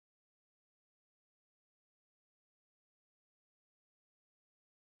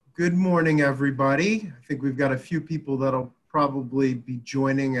Good morning, everybody. I think we've got a few people that'll probably be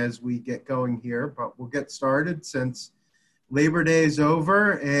joining as we get going here, but we'll get started since Labor Day is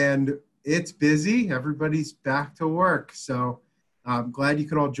over and it's busy. Everybody's back to work. So I'm glad you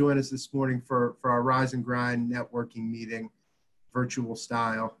could all join us this morning for our Rise and Grind networking meeting, virtual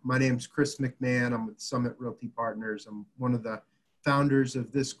style. My name is Chris McMahon. I'm with Summit Realty Partners. I'm one of the founders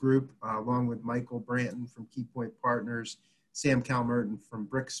of this group, along with Michael Branton from Key Point Partners, Sam Calmerton from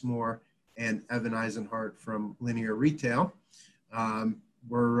Brixmor, and Evan Eisenhart from Linear Retail.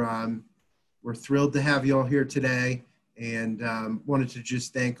 We're thrilled to have you all here today, and wanted to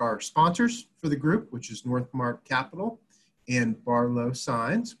just thank our sponsors for the group, which is Northmark Capital and Barlow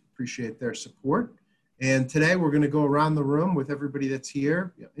Signs. Appreciate their support. And today we're going to go around the room with everybody that's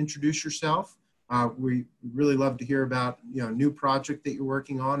here. Introduce yourself. We really love to hear about a new project that you're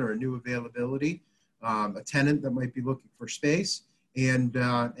working on or a new availability. A tenant that might be looking for space, and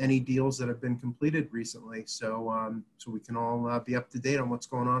any deals that have been completed recently, so we can all be up to date on what's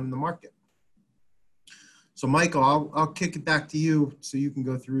going on in the market. So Michael, I'll kick it back to you so you can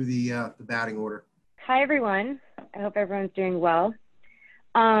go through the batting order. Hi everyone, I hope everyone's doing well.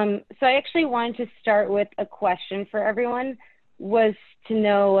 So I actually wanted to start with a question for everyone, was to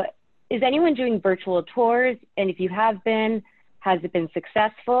know, is anyone doing virtual tours? And if you have been, has it been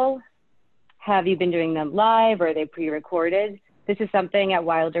successful? Have you been doing them live, or are they pre-recorded? This is something at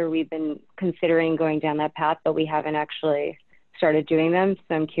Wilder we've been considering going down that path, but we haven't actually started doing them.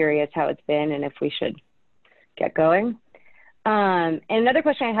 So I'm curious how it's been and if we should get going. And another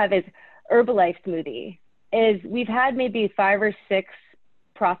question I have is Herbalife Smoothie. We've had maybe five or six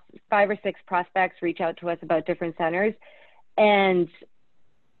prospects reach out to us about different centers, and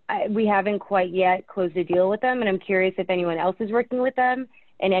we haven't quite yet closed a deal with them. And I'm curious if anyone else is working with them,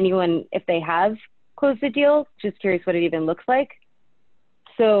 and anyone, if they have closed the deal, just curious what it even looks like.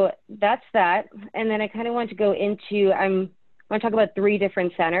 So that's that. And then I kind of want to go into, I want to talk about three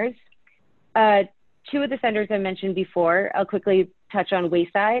different centers. Two of the centers I mentioned before, I'll quickly touch on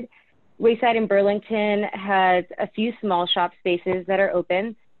Wayside. Wayside in Burlington has a few small shop spaces that are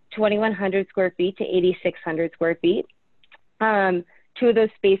open, 2,100 square feet to 8,600 square feet. Two of those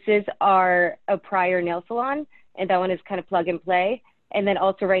spaces are a prior nail salon, and that one is kind of plug and play. And then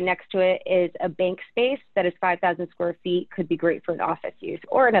also right next to it is a bank space that is 5,000 square feet, could be great for an office use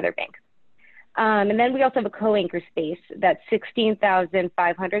or another bank. And then we also have a co-anchor space that's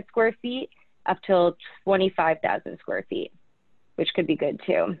 16,500 square feet up till 25,000 square feet, which could be good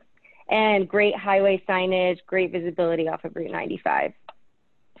too. And great highway signage, great visibility off of Route 95.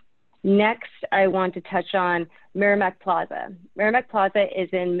 Next, I want to touch on Merrimack Plaza. Merrimack Plaza is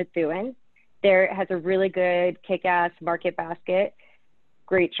in Methuen. There it has a really good kick-ass market basket.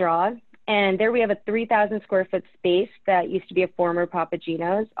 Great draw. And there we have a 3,000 square foot space that used to be a former Papa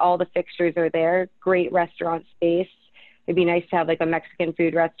Gino's. All the fixtures are there. Great restaurant space. It'd be nice to have like a Mexican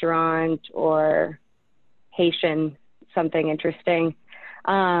food restaurant or Haitian, something interesting.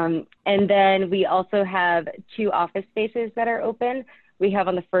 And then we also have two office spaces that are open. We have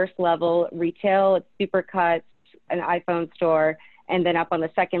on the first level retail, Supercuts, an iPhone store. And then up on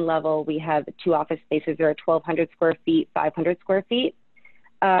the second level, we have two office spaces that are 1,200 square feet, 500 square feet.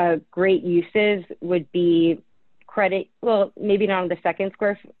 Great uses would be credit, well, maybe not on the second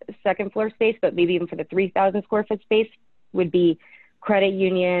floor space, but maybe even for the 3,000 square foot space would be credit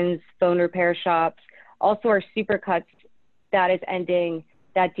unions, phone repair shops. Also our Supercuts, that is ending,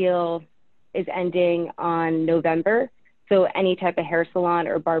 that deal is ending on November. So any type of hair salon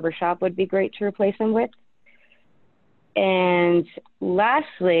or barber shop would be great to replace them with. And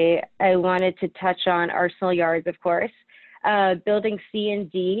lastly, I wanted to touch on Arsenal Yards, of course. Building C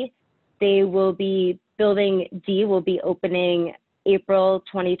and D, Building D will be opening April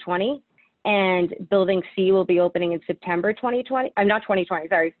 2020, and Building C will be opening in September 2020. I'm not 2020,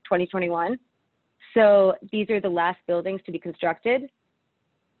 sorry, 2021. So these are the last buildings to be constructed.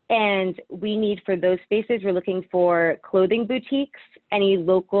 And we need, for those spaces, we're looking for clothing boutiques, any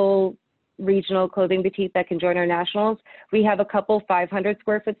local regional clothing boutique that can join our nationals. We have a couple 500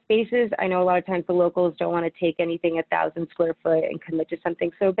 square foot spaces. I know a lot of times the locals don't want to take anything 1,000 square foot and commit to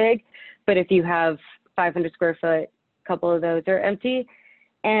something so big. But if you have 500 square foot, a couple of those are empty.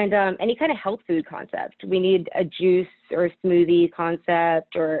 And any kind of health food concept. We need a juice or a smoothie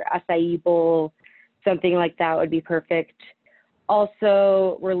concept or acai bowl, something like that would be perfect.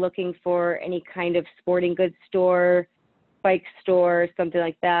 Also, we're looking for any kind of sporting goods store, bike store, something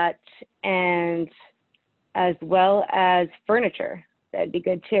like that, and as well as furniture. That'd be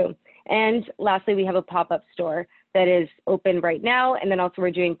good too. And lastly, we have a pop-up store that is open right now, and then also we're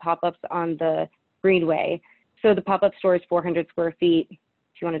doing pop-ups on the Greenway. So the pop-up store is 400 square feet,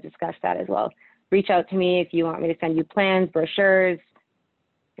 you want to discuss that as well. Reach out to me if you want me to send you plans, brochures,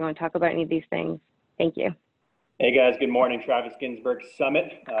 if you want to talk about any of these things. Thank you. Hey guys, good morning. Travis Ginsburg,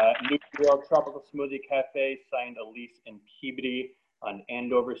 Summit. New Grill Tropical Smoothie Cafe signed a lease in Peabody on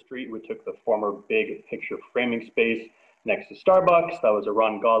Andover Street. We took the former big picture framing space next to Starbucks. That was a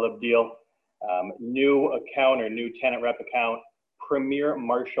Ron Golub deal. New account or new tenant rep account. Premier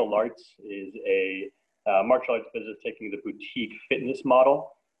Martial Arts is a martial arts business taking the boutique fitness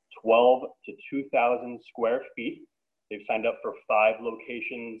model, 12 to 2,000 square feet. They've signed up for 5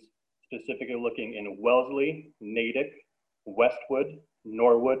 locations, specifically looking in Wellesley, Natick, Westwood,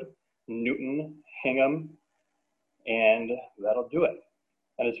 Norwood, Newton, Hingham, and that'll do it.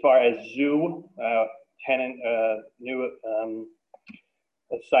 And as far as zoo tenant new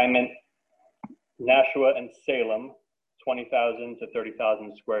assignment, Nashua and Salem, 20,000 to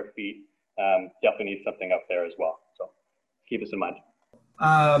 30,000 square feet. Definitely need something up there as well. So keep us in mind.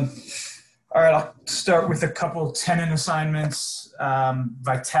 All right, I'll start with a couple tenant assignments.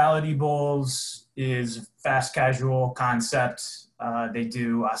 Vitality Bowls is a fast casual concept. They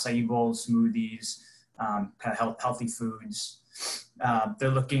do acai bowls, smoothies, kind of healthy foods. They're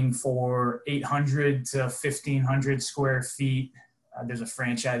looking for 800 to 1,500 square feet. There's a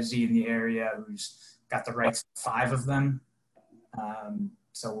franchisee in the area who's got the rights to 5 of them.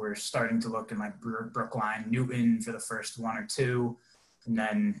 So we're starting to look in like Brookline, Newton for the first 1 or 2, and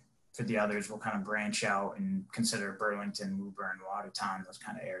then for the others, we'll kind of branch out and consider Burlington, Woburn, Watertown, those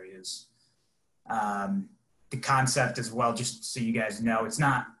kind of areas. The concept as well, just so you guys know, it's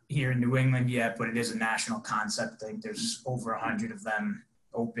not here in New England yet, but it is a national concept. I think there's over 100 of them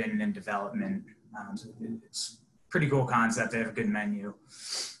open in development. So it's a pretty cool concept. They have a good menu.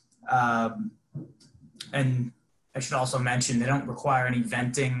 And I should also mention they don't require any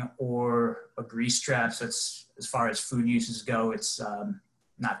venting or a grease trap. So it's, as far as food uses go, it's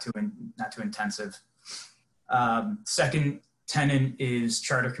not too intensive. Second tenant is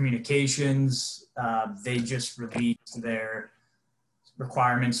Charter Communications. They just released their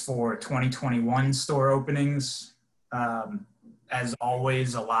requirements for 2021 store openings. As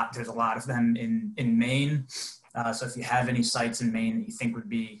always, there's a lot of them in Maine. So if you have any sites in Maine that you think would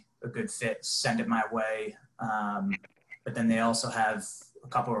be a good fit, send it my way. But then they also have a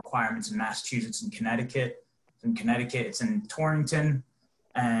couple of requirements in Massachusetts and Connecticut. In Connecticut, it's in Torrington,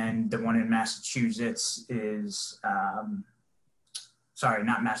 and the one in Massachusetts is, sorry,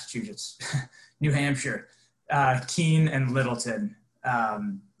 not Massachusetts, New Hampshire, Keene and Littleton.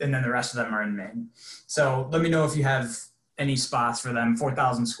 And then the rest of them are in Maine. So let me know if you have any spots for them.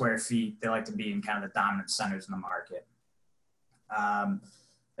 4,000 square feet. They like to be in kind of the dominant centers in the market.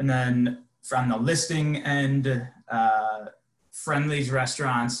 And then from the listing end, Friendly's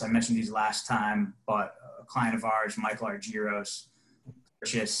Restaurants, I mentioned these last time, but a client of ours, Michael Argyros,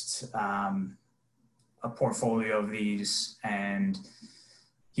 purchased a portfolio of these, and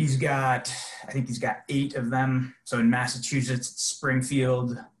he's got 8 of them. So in Massachusetts, it's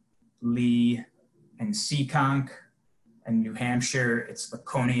Springfield, Lee, and Seekonk. And New Hampshire, it's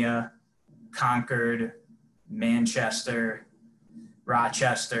Laconia, Concord, Manchester,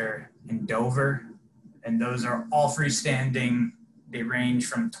 Rochester, and Dover. And those are all freestanding. They range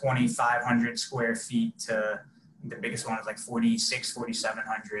from 2,500 square feet to the biggest one is like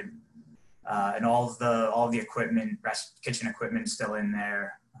 4,700. And all of the equipment, kitchen equipment is still in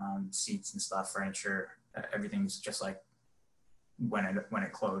there, seats and stuff, furniture, everything's just like when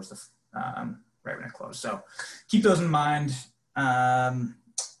it closed, right when it closed. So keep those in mind, and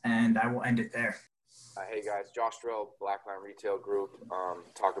I will end it there. Hey guys, Josh Drill, Blackline Retail Group.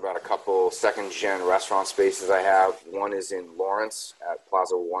 Talk about a couple second-gen restaurant spaces I have. One is in Lawrence at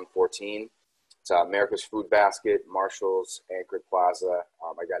Plaza 114. It's America's Food Basket, Marshall's, Anchored Plaza.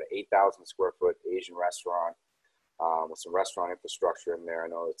 I got an 8,000 square foot Asian restaurant with some restaurant infrastructure in there. I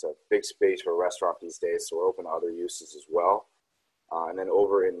know it's a big space for a restaurant these days, so we're open to other uses as well. And then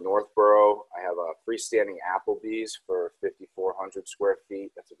over in Northborough, I have a freestanding Applebee's for 5,400 square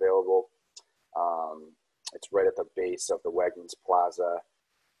feet that's available. It's right at the base of the Wegmans Plaza.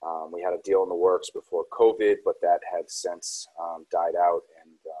 We had a deal in the works before COVID, but that had since died out,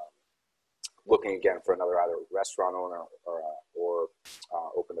 and looking again for another either restaurant owner or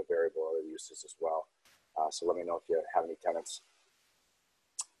open to variable other uses as well. So let me know if you have any tenants.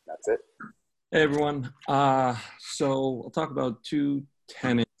 That's it. Hey everyone. So I'll talk about 2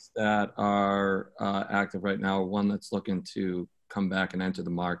 tenants that are active right now. One that's looking to come back and enter the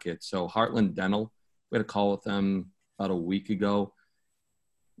market. So Heartland Dental, we had a call with them about a week ago.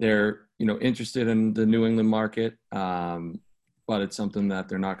 They're, interested in the New England market, but it's something that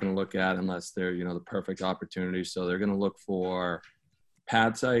they're not going to look at unless they're, the perfect opportunity. So they're going to look for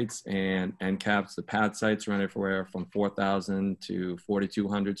pad sites and end caps. The pad sites run everywhere from 4,000 to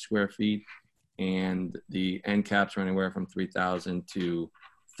 4,200 square feet, and the end caps run anywhere from 3,000 to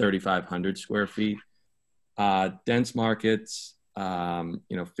 3,500 square feet. Dense markets, 50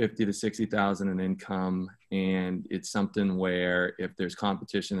 to 60,000 in income, and it's something where if there's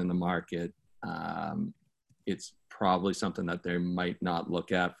competition in the market, it's probably something that they might not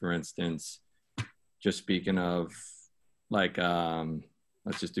look at. For instance, just speaking of like,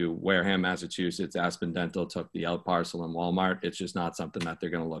 let's just do Wareham, Massachusetts. Aspen Dental took the out parcel in Walmart. It's just not something that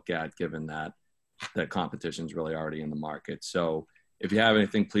they're going to look at, given that the competition is really already in the market. So if you have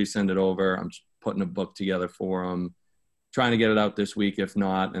anything, please send it over. I'm putting a book together for them, trying to get it out this week. If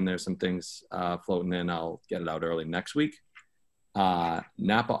not, and there's some things floating in, I'll get it out early next week.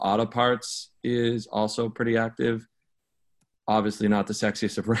 Napa Auto Parts is also pretty active. Obviously not the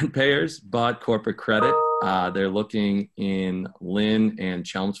sexiest of rent payers, but corporate credit. They're looking in Lynn and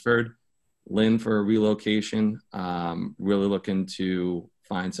Chelmsford. Lynn for a relocation, really looking to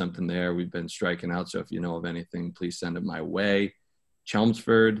find something there. We've been striking out, so if you know of anything, please send it my way.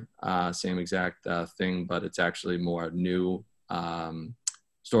 Chelmsford, same exact thing, but it's actually more new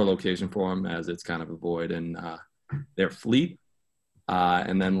store location for them, as it's kind of a void in their fleet.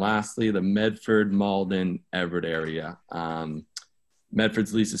 And then lastly, the Medford, Malden, Everett area.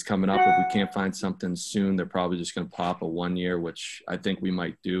 Medford's lease is coming up. If we can't find something soon, they're probably just going to pop a 1 year, which I think we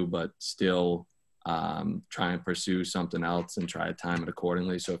might do, but still try and pursue something else and try to time it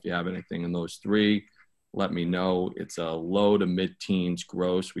accordingly. So if you have anything in those three, let me know. It's a low to mid-teens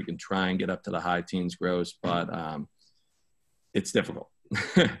gross. We can try and get up to the high teens gross, but it's difficult.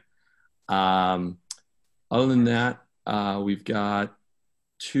 Other than that, we've got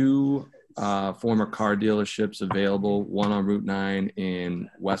two former car dealerships available, one on Route 9 in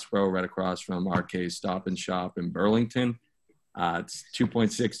Westboro, right across from RK Stop and Shop in Burlington. It's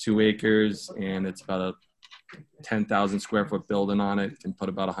 2.62 acres, and it's about a 10,000 square foot building on it. Can put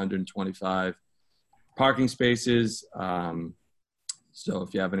about 125 parking spaces. So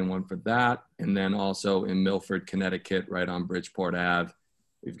if you have anyone for that. And then also in Milford, Connecticut, right on Bridgeport Ave,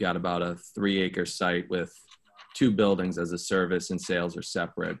 we've got about a 3-acre site with 2 buildings as a service and sales are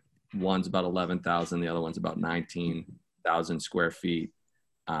separate. One's about 11,000, the other one's about 19,000 square feet,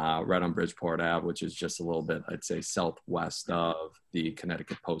 right on Bridgeport Ave, which is just a little bit, I'd say, southwest of the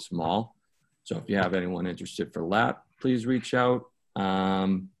Connecticut Post Mall. So if you have anyone interested for that, please reach out.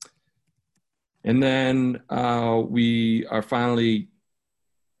 And then we are finally,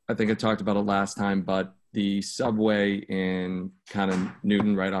 I think I talked about it last time, but the subway in kind of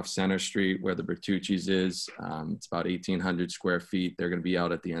Newton, right off Center Street, where the Bertucci's is, it's about 1,800 square feet. They're going to be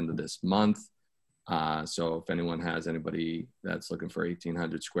out at the end of this month. So if anyone has anybody that's looking for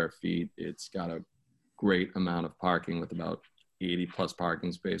 1,800 square feet, it's got a great amount of parking with about 80 plus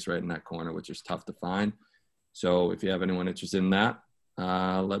parking space right in that corner, which is tough to find. So if you have anyone interested in that,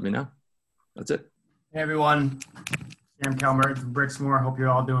 let me know. That's it. Hey everyone, Sam Calmer from Brixmor. Hope you're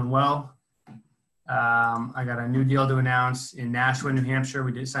all doing well. I got a new deal to announce in Nashua, New Hampshire.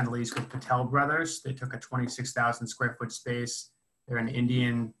 We did sign a lease with Patel Brothers. They took a 26,000 square foot space. They're an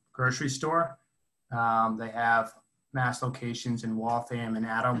Indian grocery store. They have mass locations in Waltham and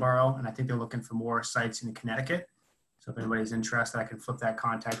Attleboro, and I think they're looking for more sites in Connecticut. So if anybody's interested, I can flip that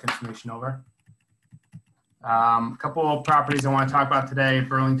contact information over. A couple of properties I want to talk about today.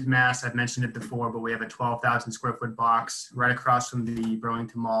 Burlington, Mass. I've mentioned it before, but we have a 12,000 square foot box right across from the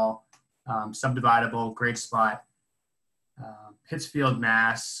Burlington Mall. Subdividable, great spot. Pittsfield,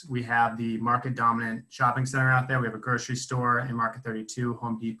 Mass. We have the market dominant shopping center out there. We have a grocery store in Market 32,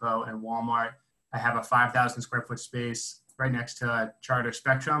 Home Depot, and Walmart. I have a 5,000 square foot space right next to Charter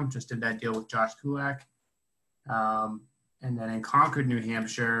Spectrum. Just did that deal with Josh Kulak. And then in Concord, New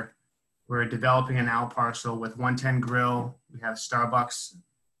Hampshire, we're developing an out parcel with 110 Grill. We have Starbucks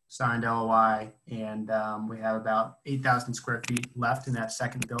signed LOI, and we have about 8,000 square feet left in that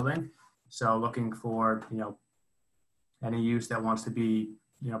second building. So looking for, any use that wants to be,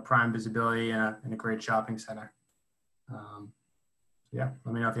 prime visibility and a great shopping center. Yeah,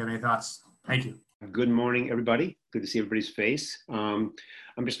 let me know if you have any thoughts. Thank you. Good morning, everybody. Good to see everybody's face. I'm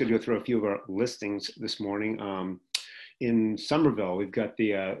just going to go through a few of our listings this morning. In Somerville, we've got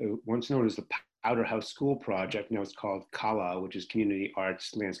the once known as the Powder House School Project. Now it's called CALA, which is Community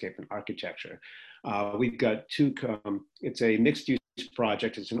Arts, Landscape, and Architecture. We've got two, it's a mixed-use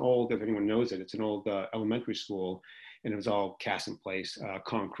project. It's an old, if anyone knows it, it's an old elementary school, and it was all cast in place,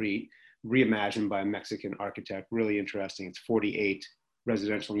 concrete, reimagined by a Mexican architect. Really interesting. It's 48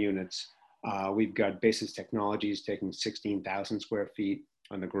 residential units. We've got Basis Technologies taking 16,000 square feet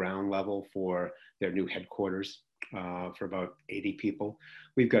on the ground level for their new headquarters. for about 80 people.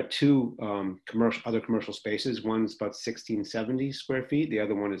 We've got two other commercial spaces. One's about 1670 square feet. The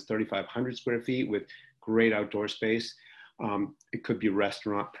other one is 3,500 square feet with great outdoor space. It could be a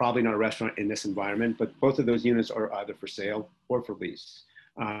restaurant, probably not a restaurant in this environment, but both of those units are either for sale or for lease.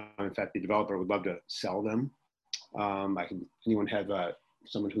 In fact, the developer would love to sell them. Anyone have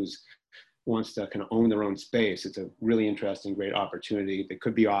someone who's wants to kind of own their own space? It's a really interesting, great opportunity. They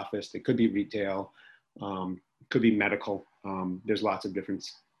could be office, they could be retail, could be medical. There's lots of different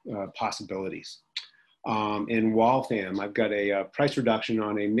possibilities. In Waltham, I've got a price reduction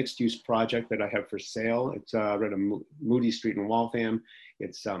on a mixed-use project that I have for sale. It's right on Moody Street in Waltham.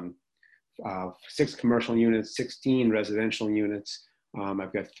 It's 6 commercial units, 16 residential units.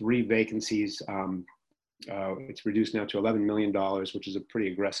 I've got 3 vacancies. It's reduced now to $11 million, which is a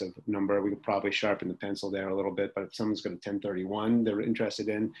pretty aggressive number. We could probably sharpen the pencil there a little bit, but if someone's got a 1031 they're interested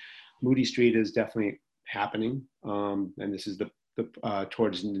in, Moody Street is definitely happening. And this is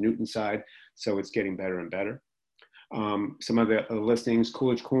towards the Newton side, so it's getting better and better. Some of the listings,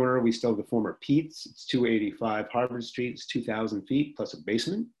 Coolidge Corner, we still have the former Pete's. It's 285 Harvard Street. It's 2,000 feet plus a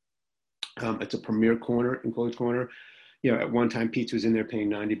basement. It's a premier corner in Coolidge Corner. You know, at one time, Pete's was in there paying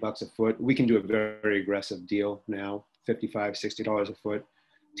 $90 a foot. We can do a very, very aggressive deal now, $55, $60 a foot.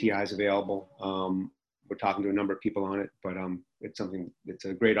 TI's available. We're talking to a number of people on it, but it's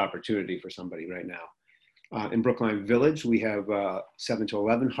a great opportunity for somebody right now. In Brookline Village, we have 7 to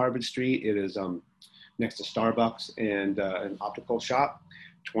 11 Harvard Street. It is next to Starbucks and an optical shop,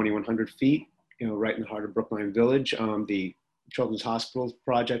 2,100 feet, you know, right in the heart of Brookline Village. The Children's Hospital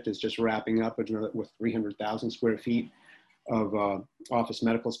project is just wrapping up with 300,000 square feet of office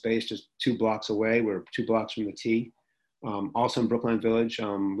medical space, just 2 blocks away. We're 2 blocks from the T. Also in Brookline Village,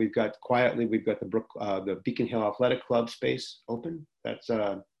 we've got the Beacon Hill Athletic Club space open. That's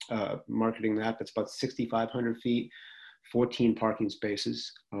marketing that. That's about 6,500 feet, 14 parking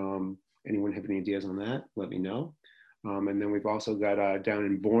spaces. Anyone have any ideas on that? Let me know. And then we've also got down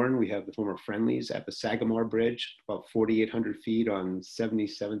in Bourne, we have the former Friendlies at the Sagamore Bridge, about 4,800 feet on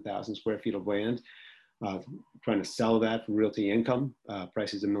 77,000 square feet of land. Trying to sell that for realty income.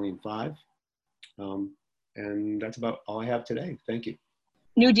 Price is $1.5 million. And that's about all I have today. Thank you.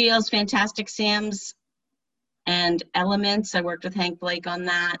 New deals, Fantastic Sam's and Elements. I worked with Hank Blake on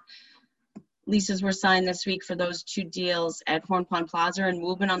that. Leases were signed this week for those 2 deals at Horn Pond Plaza and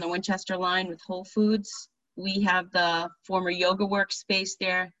Woburn on the Winchester line with Whole Foods. We have the former Yoga Workspace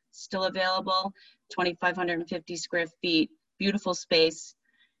there still available, 2,550 square feet, beautiful space.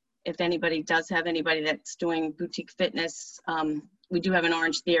 If anybody does have anybody that's doing boutique fitness, we do have an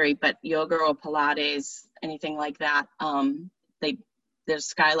Orange Theory, but yoga or Pilates, anything like that, there's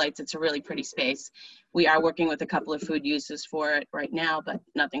skylights. It's a really pretty space. We are working with a couple of food uses for it right now, but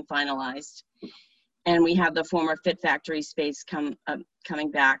nothing finalized. And we have the former Fit Factory space coming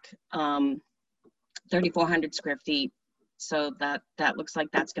back, 3,400 square feet. So that looks like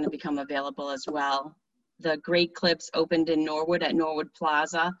that's going to become available as well. The Great Clips opened in Norwood at Norwood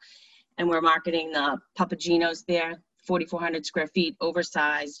Plaza, and we're marketing the Papagenos there, 4,400 square feet,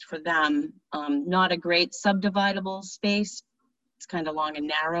 oversized for them. Not a great subdividable space. It's kind of long and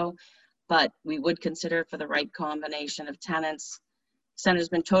narrow, but we would consider for the right combination of tenants. Center's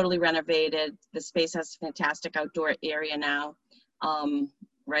been totally renovated. The space has a fantastic outdoor area now,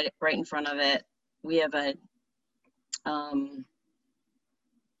 right in front of it. We have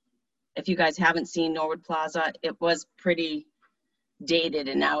if you guys haven't seen Norwood Plaza, it was pretty dated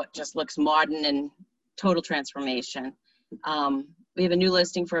and now it just looks modern and total transformation. We have a new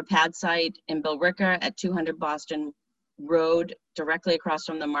listing for a pad site in Billerica at 200 Boston Road, directly across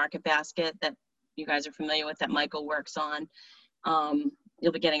from the Market Basket that you guys are familiar with, that Michael works on.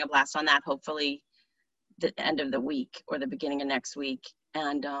 You'll be getting a blast on that hopefully the end of the week or the beginning of next week.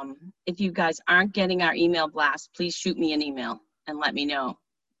 And if you guys aren't getting our email blast, please shoot me an email and let me know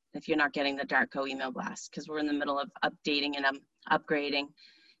if you're not getting the Dartco email blast, because we're in the middle of updating and upgrading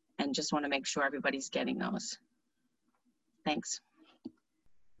and just want to make sure everybody's getting those. Thanks.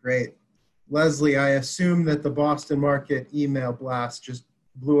 Great. Leslie, I assume that the Boston Market email blast just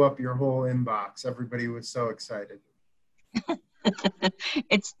blew up your whole inbox. Everybody was so excited.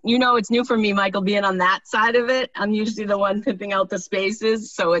 It's new for me, Michael, being on that side of it. I'm usually the one pimping out the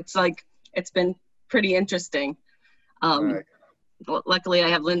spaces, so it's been pretty interesting. Right. Luckily I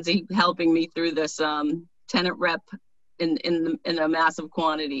have Lindsay helping me through this tenant rep in a massive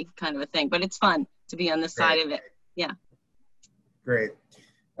quantity kind of a thing, but it's fun to be on this side of it. Yeah. Great.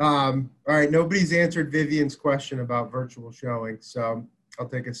 All right, nobody's answered Vivian's question about virtual showing, so I'll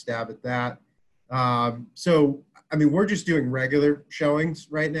take a stab at that. So I mean, we're just doing regular showings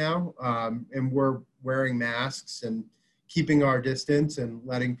right now, and we're wearing masks and keeping our distance and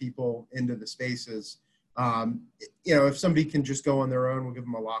letting people into the spaces. You know, if somebody can just go on their own, we'll give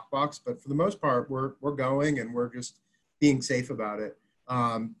them a lockbox. But for the most part, we're going and we're just being safe about it.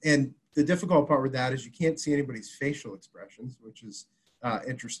 And the difficult part with that is you can't see anybody's facial expressions, which is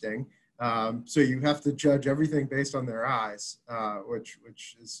interesting. So you have to judge everything based on their eyes, which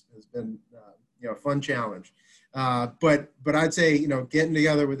has been you know, a fun challenge. But I'd say, you know, getting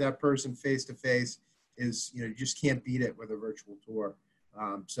together with that person face to face is, you know, you just can't beat it with a virtual tour.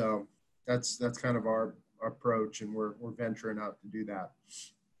 So that's kind of our approach, and we're venturing out to do that.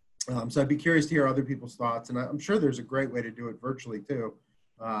 So I'd be curious to hear other people's thoughts, and I'm sure there's a great way to do it virtually too.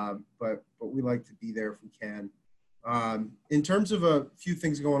 But we like to be there if we can. In terms of a few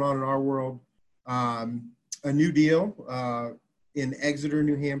things going on in our world, a new deal in Exeter,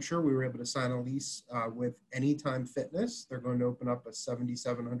 New Hampshire, we were able to sign a lease with Anytime Fitness. They're going to open up a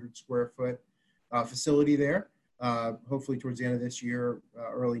 7,700 square foot facility there, hopefully towards the end of this year,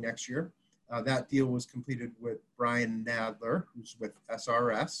 early next year. That deal was completed with Brian Nadler, who's with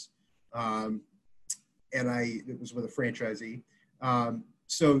SRS, and it was with a franchisee.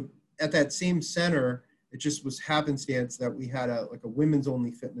 So at that same center, it just was happenstance that we had a women's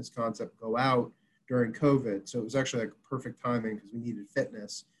only fitness concept go out during COVID. So it was actually like perfect timing because we needed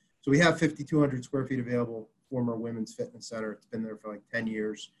fitness. So we have 5,200 square feet available, former women's fitness center. It's been there for like 10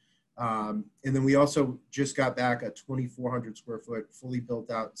 years. And then we also just got back a 2,400 square foot, fully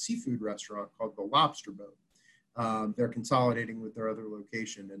built out seafood restaurant called the Lobster Boat. They're consolidating with their other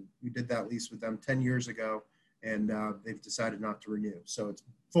location. And we did that lease with them 10 years ago, and they've decided not to renew. So it's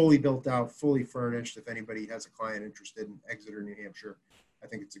fully built out, fully furnished. If anybody has a client interested in Exeter, New Hampshire, I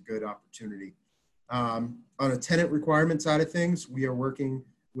think it's a good opportunity. On a tenant requirement side of things, we are working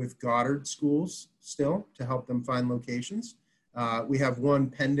with Goddard schools still to help them find locations. We have one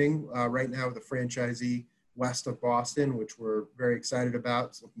pending right now with a franchisee west of Boston, which we're very excited about.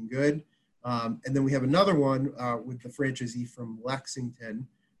 It's looking good. And then we have another one with the franchisee from Lexington,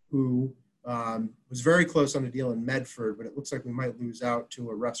 who was very close on a deal in Medford, but it looks like we might lose out to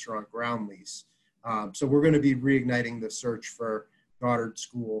a restaurant ground lease. So we're going to be reigniting the search for Goddard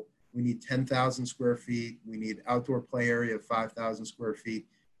School. We need 10,000 square feet. We need outdoor play area of 5,000 square feet.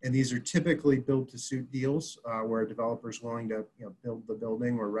 And these are typically build-to-suit deals where a developer is willing to build the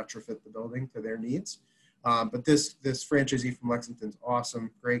building or retrofit the building to their needs. But this franchisee from Lexington's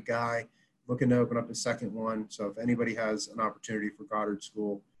awesome, great guy, looking to open up his second one. So if anybody has an opportunity for Goddard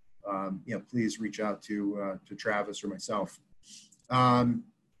School, please reach out to Travis or myself.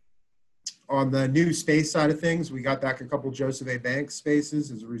 On the new space side of things, we got back a couple Joseph A. Banks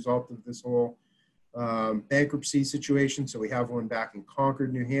spaces as a result of this whole bankruptcy situation. So we have one back in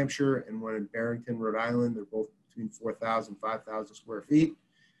Concord, New Hampshire, and one in Barrington, Rhode Island. They're both between 4,000 and 5,000 square feet.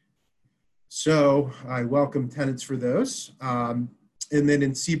 So I welcome tenants for those. And then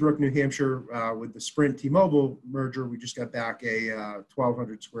in Seabrook, New Hampshire, with the Sprint T-Mobile merger, we just got back a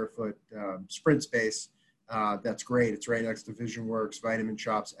 1,200 square foot Sprint space. That's great. It's right next to Vision Works, Vitamin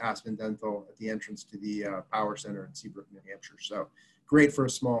Shops, Aspen Dental at the entrance to the Power Center in Seabrook, New Hampshire. So great for a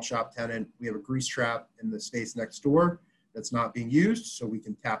small shop tenant. We have a grease trap in the space next door that's not being used, so we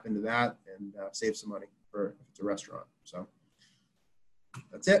can tap into that and save some money for if it's a restaurant. So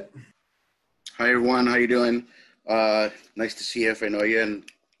that's it. Hi, everyone. How you doing? Nice to see you if I know you, and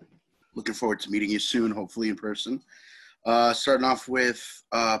looking forward to meeting you soon, hopefully in person. Starting off with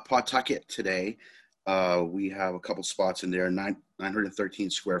Pawtucket today. We have a couple spots in there, 913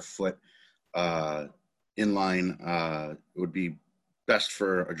 square foot inline. It would be best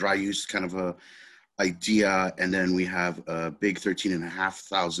for a dry use kind of a idea. And then we have a big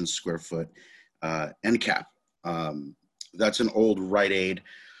 13,500 square foot end cap. That's an old Rite Aid.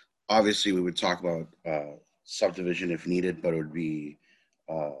 Obviously, we would talk about subdivision if needed, but it would be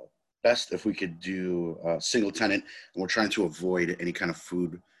best if we could do single tenant. And we're trying to avoid any kind of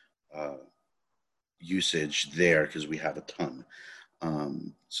food usage there because we have a ton.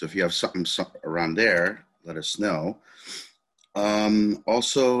 So if you have something around there, let us know.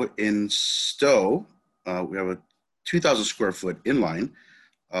 Also in Stowe, we have a 2,000 square foot inline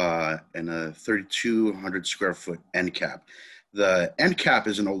and a 3,200 square foot end cap. The end cap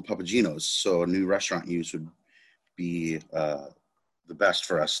is an old Papagino's, so a new restaurant use would be the best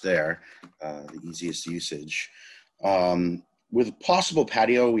for us there, the easiest usage. With possible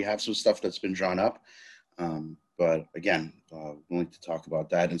patio, we have some stuff that's been drawn up. But again, willing to talk about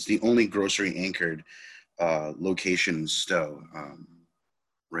that. It's the only grocery anchored location in Stowe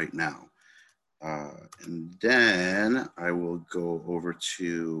right now. And then I will go over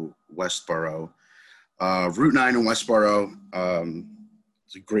to Westboro. Route 9 in Westboro.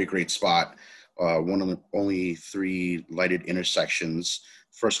 It's a great spot. One of the only 3 lighted intersections.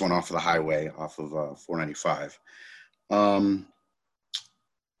 First one off of the highway, off of 495.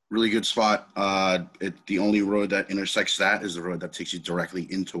 Really good spot. The only road that intersects that is the road that takes you directly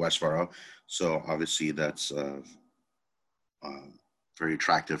into Westboro. So obviously that's very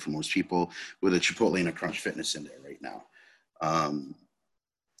attractive for most people, with a Chipotle and a Crunch Fitness in there right now.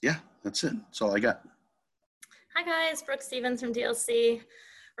 Yeah, that's it. That's all I got. Hi guys, Brooke Stevens from DLC.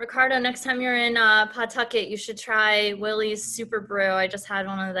 Ricardo, next time you're in Pawtucket, you should try Willie's Super Brew. I just had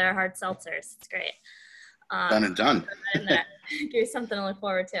one of their hard seltzers. It's great. Done and done. Give you something to look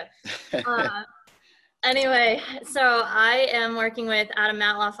forward to. Anyway, so I am working with Adam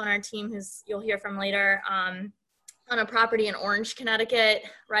Matloff on our team, who's you'll hear from later, on a property in Orange, Connecticut,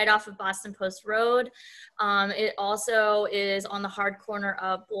 right off of Boston Post Road. It also is on the hard corner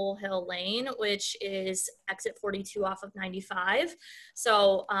of Bull Hill Lane, which is exit 42 off of 95.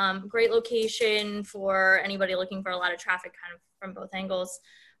 So great location for anybody looking for a lot of traffic kind of from both angles.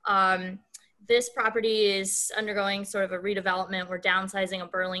 This property is undergoing sort of a redevelopment. We're downsizing a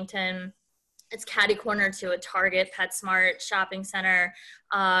Burlington. It's catty corner to a Target, PetSmart, shopping center.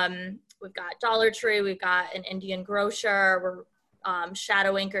 We've got Dollar Tree. We've got an Indian grocer. We're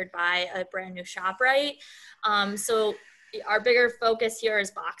shadow anchored by a brand new ShopRite. So our bigger focus here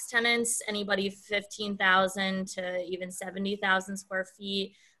is box tenants, anybody 15,000 to even 70,000 square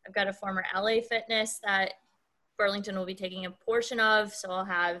feet. I've got a former LA Fitness that Burlington will be taking a portion of, so I'll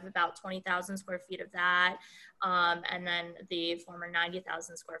have about 20,000 square feet of that. And then the former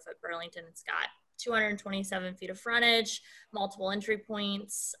 90,000 square foot Burlington, it's got 227 feet of frontage, multiple entry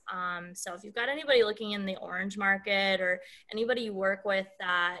points. So if you've got anybody looking in the Orange market or anybody you work with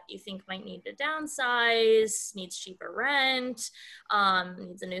that you think might need to downsize, needs cheaper rent,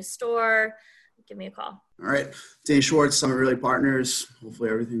 needs a new store, give me a call. All right, Dane Schwartz, Summit Relay Partners.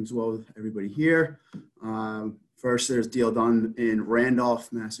 Hopefully everything's well with everybody here. First, there's a deal done in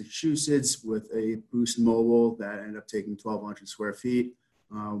Randolph, Massachusetts with a Boost Mobile that ended up taking 1,200 square feet.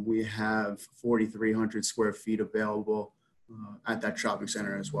 We have 4,300 square feet available at that shopping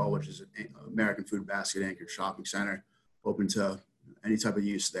center as well, which is an American Food Basket anchored shopping center, open to any type of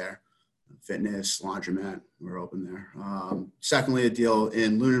use there. Fitness, laundromat, we're open there. Secondly, a deal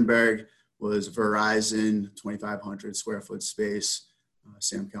in Lunenburg was Verizon, 2,500 square foot space.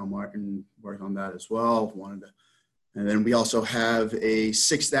 Sam Calmartin worked on that as well. And then we also have a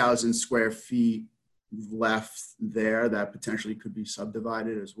 6,000 square feet left there that potentially could be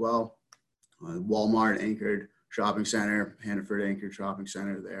subdivided as well. Walmart anchored shopping center, Hannaford anchored shopping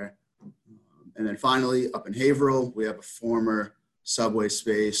center there. And then finally, up in Haverhill, we have a former Subway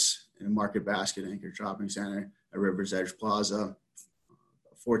space and a Market Basket anchored shopping center at Rivers Edge Plaza.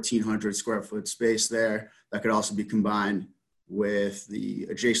 1,400 square foot space there that could also be combined with the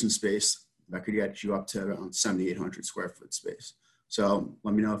adjacent space that could get you up to around 7,800 square foot space. So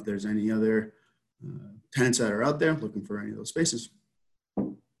let me know if there's any other tenants that are out there looking for any of those spaces.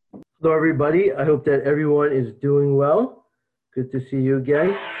 Hello, everybody. I hope that everyone is doing well. Good to see you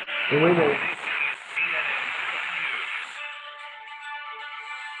again. And wait a minute.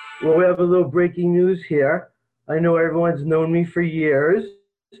 Well, we have a little breaking news here. I know everyone's known me for years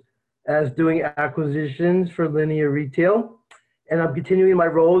as doing acquisitions for Linear Retail. And I'm continuing my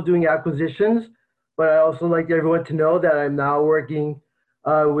role doing acquisitions, but I also like everyone to know that I'm now working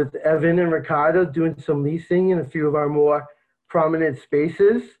with Evan and Ricardo doing some leasing in a few of our more prominent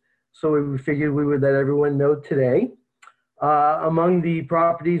spaces. So we figured we would let everyone know today. Among the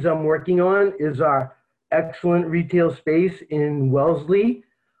properties I'm working on is our excellent retail space in Wellesley.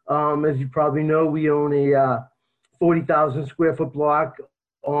 As you probably know, we own a 40,000 square foot block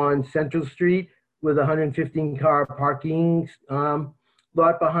on Central Street with 115 car parking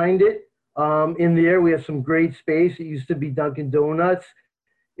lot behind it. In there, we have some great space. It used to be Dunkin' Donuts.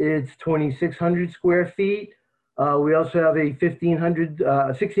 It's 2,600 square feet. We also have a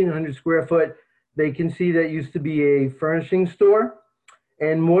 1,600 square foot vacancy that used to be a furnishing store.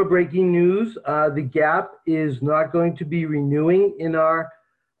 And more breaking news, the Gap is not going to be renewing in our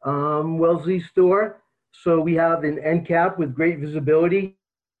Wellesley store. So we have an end cap with great visibility.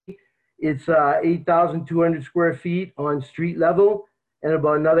 It's 8,200 square feet on street level and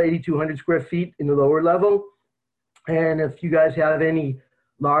about another 8,200 square feet in the lower level. And if you guys have any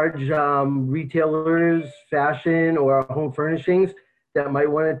large retailers, fashion or home furnishings that might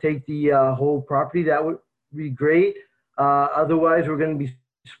want to take the whole property, that would be great. Otherwise, we're going to be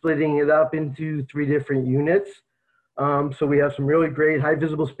splitting it up into 3 different units. So we have some really great high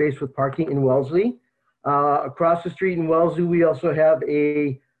visible space with parking in Wellesley. Across the street in Wellesley, we also have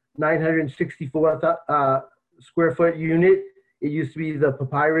a 964 square foot unit. It used to be the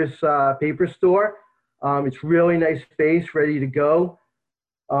Papyrus paper store. It's really nice space, ready to go.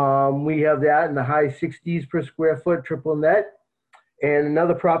 We have that in the high 60s per square foot, triple net. And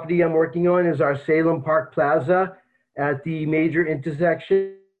another property I'm working on is our Salem Park Plaza at the major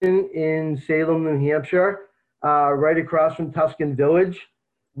intersection in Salem, New Hampshire, right across from Tuscan Village.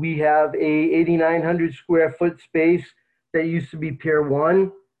 We have a 8,900 square foot space that used to be Pier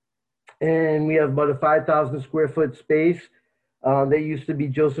 1. And we have about a 5,000 square foot space that used to be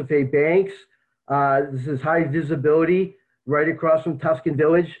Joseph A. Banks. This is high visibility right across from Tuscan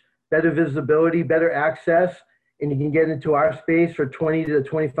Village, better visibility, better access, and you can get into our space for $20 to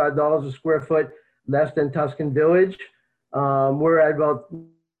 $25 a square foot, less than Tuscan Village. We're at about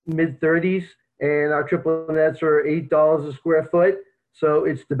mid-30s, and our triple nets are $8 a square foot, so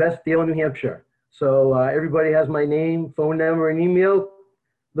it's the best deal in New Hampshire. So everybody has my name, phone number, and email.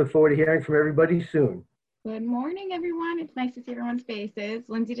 Look forward to hearing from everybody soon. Good morning, everyone. It's nice to see everyone's faces.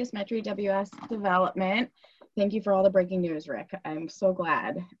 Lindsay Desmetri, WS Development. Thank you for all the breaking news, Rick. I'm so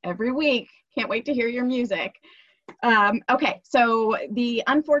glad. Every week. Can't wait to hear your music. Okay, so the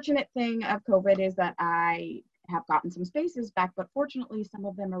unfortunate thing of COVID is that I have gotten some spaces back, but fortunately, some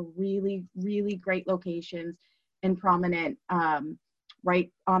of them are really, really great locations and prominent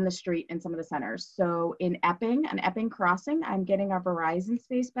right on the street in some of the centers. So in Epping, an Epping Crossing, I'm getting our Verizon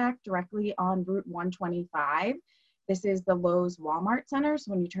space back directly on Route 125. This is the Lowe's Walmart Center.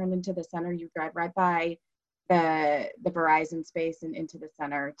 So when you turn into the center, you drive right by the Verizon space and into the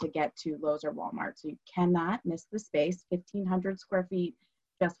center to get to Lowe's or Walmart. So you cannot miss the space, 1,500 square feet.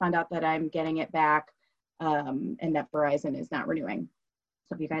 Just found out that I'm getting it back and that Verizon is not renewing.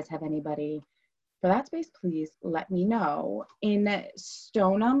 So if you guys have anybody for that space, please let me know. In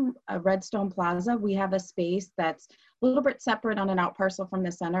Stoneham, Redstone Plaza, we have a space that's a little bit separate on an out parcel from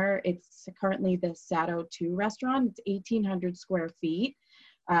the center. It's currently the Sato 2 restaurant. It's 1,800 square feet.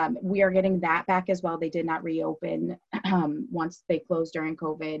 We are getting that back as well. They did not reopen once they closed during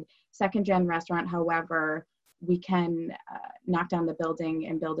COVID. Second gen restaurant, however, we can knock down the building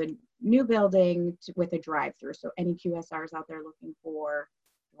and build a new building with a drive-through. So any QSRs out there looking for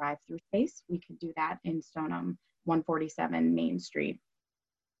drive-through space, we could do that in Stoneham, 147 Main Street.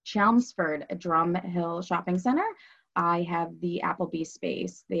 Chelmsford, Drum Hill Shopping Center, I have the Applebee's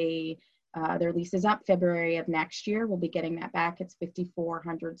space. Their lease is up February of next year. We'll be getting that back. It's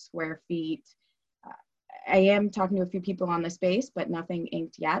 5,400 square feet. I am talking to a few people on the space, but nothing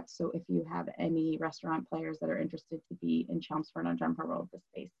inked yet. So if you have any restaurant players that are interested to be in Chelmsford on Drum Hill Road, the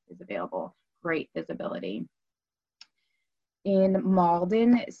space is available. Great visibility. In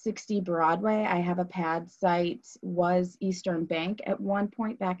Malden, 60 Broadway, I have a pad site, was Eastern Bank at one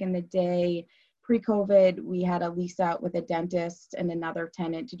point back in the day. Pre-COVID, we had a lease out with a dentist and another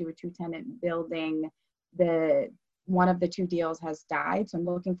tenant to do a 2-tenant building. One of the two deals has died, so I'm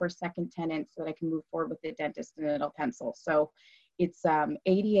looking for a second tenant so that I can move forward with the dentist and it'll pencil. So it's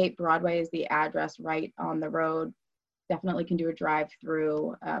 88 Broadway is the address, right on the road. Definitely can do a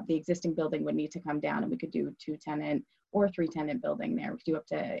drive-through. The existing building would need to come down and we could do a 2-tenant or 3-tenant building there. We could do up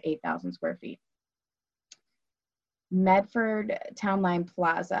to 8,000 square feet. Medford Town Line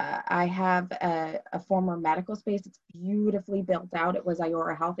Plaza. I have a former medical space. It's beautifully built out. It was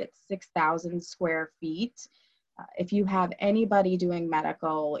Iora Health. It's 6,000 square feet. If you have anybody doing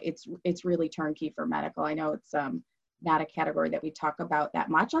medical, it's really turnkey for medical. I know it's not a category that we talk about that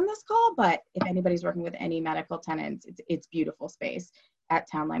much on this call, but if anybody's working with any medical tenants, it's beautiful space at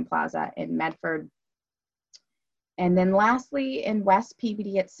Town Line Plaza in Medford. And then lastly, in West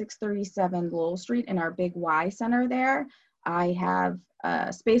Peabody at 637 Lowell Street in our big Y center there, I have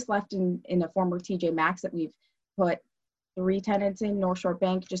space left in a former TJ Maxx that we've put 3 tenants in. North Shore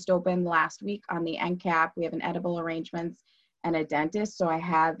Bank just opened last week on the end cap. We have an edible arrangements and a dentist. So I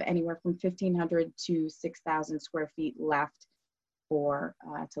have anywhere from 1,500 to 6,000 square feet left for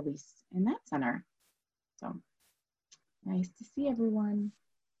to lease in that center. So nice to see everyone.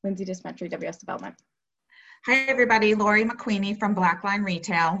 Lindsay Desmetri, WS Development. Hi, everybody. Lori McQueenie from Blackline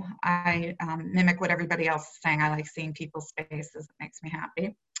Retail. I mimic what everybody else is saying. I like seeing people's faces. It makes me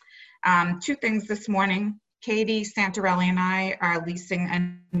happy. 2 things this morning. Katie Santarelli and I are leasing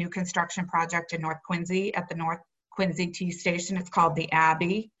a new construction project in North Quincy at the North Quincy T Station. It's called the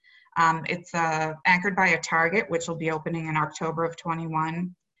Abbey. It's anchored by a Target, which will be opening in October of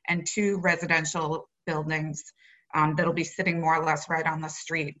 21, and 2 residential buildings that'll be sitting more or less right on the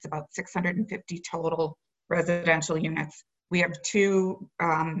street. It's about 650 total residential units. We have 2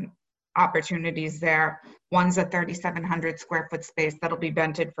 opportunities there. One's a 3,700 square foot space that'll be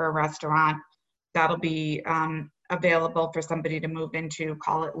rented for a restaurant. That'll be available for somebody to move into,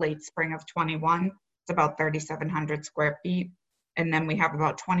 call it late spring of 21. It's about 3,700 square feet. And then we have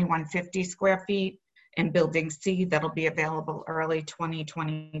about 2,150 square feet in Building C that'll be available early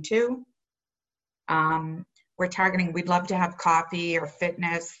 2022. We're targeting, we'd love to have coffee or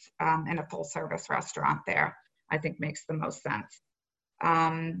fitness and a full service restaurant there. I think makes the most sense.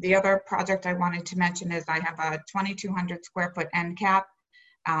 The other project I wanted to mention is I have a 2,200 square foot end cap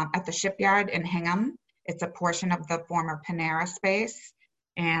at the shipyard in Hingham. It's a portion of the former Panera space,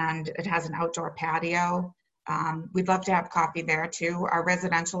 and it has an outdoor patio. We'd love to have coffee there too. Our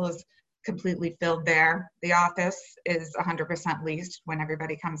residential is completely filled there. The office is 100% leased when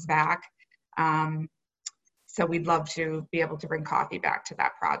everybody comes back. So we'd love to be able to bring coffee back to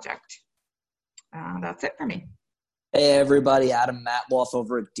that project. That's it for me. Hey everybody, Adam Matloff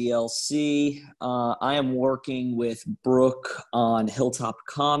over at DLC. I am working with Brooke on Hilltop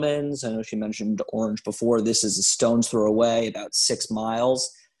Commons. I know she mentioned Orange before. This is a stone's throw away, about 6 miles.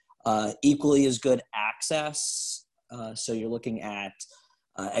 Equally as good access. So you're looking at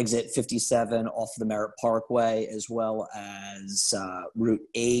exit 57 off the Merritt Parkway, as well as Route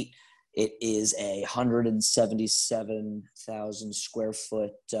 8. It is a 177,000 square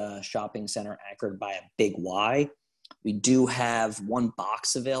foot shopping center anchored by a big Y. We do have 1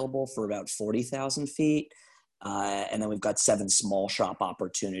 box available for about 40,000 feet. And then we've got 7 small shop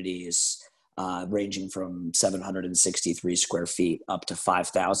opportunities ranging from 763 square feet up to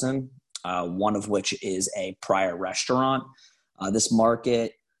 5,000, one of which is a prior restaurant. This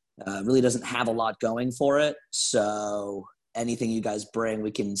market really doesn't have a lot going for it. So anything you guys bring,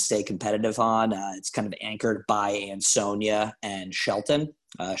 we can stay competitive on. It's kind of anchored by Ansonia and Shelton.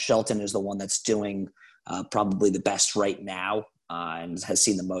 Shelton is the one that's doing probably the best right now and has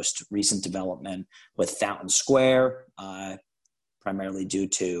seen the most recent development with Fountain Square, primarily due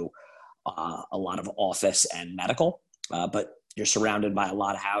to a lot of office and medical. But you're surrounded by a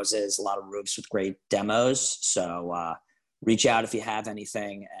lot of houses, a lot of roofs with great demos. So reach out if you have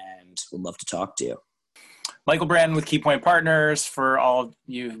anything, and we'd love to talk to you. Michael Brandon with Key Point Partners. For all of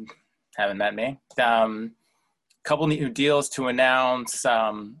you who haven't met me, couple new deals to announce.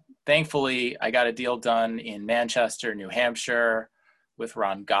 Thankfully, I got a deal done in Manchester, New Hampshire with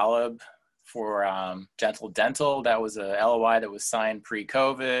Ron Golub for Gentle Dental. That was a LOI that was signed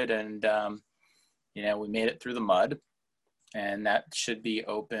pre-COVID, and we made it through the mud. And that should be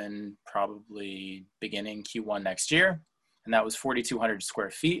open probably beginning Q1 next year. And that was 4,200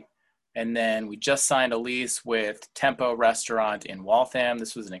 square feet. And then we just signed a lease with Tempo Restaurant in Waltham.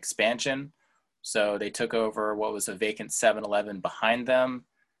 This was an expansion. So they took over what was a vacant 7-Eleven behind them.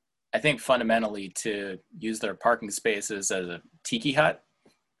 I think fundamentally to use their parking spaces as a tiki hut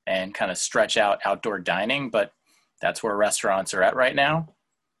and kind of stretch out outdoor dining, but that's where restaurants are at right now.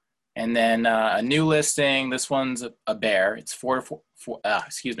 And then a new listing, this one's a bear. It's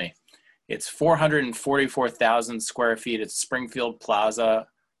It's 444,000 square feet. It's Springfield Plaza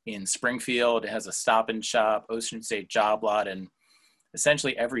in Springfield. It has a Stop and Shop, Ocean State Job Lot, and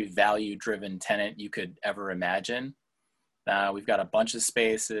essentially every value-driven tenant you could ever imagine. We've got a bunch of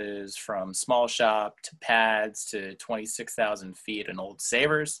spaces from small shop to pads to 26,000 feet in Old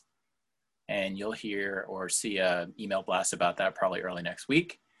Savers. And you'll hear or see an email blast about that probably early next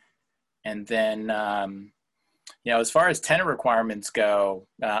week. And then, as far as tenant requirements go,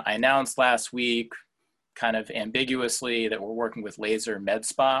 I announced last week kind of ambiguously that we're working with Laser Med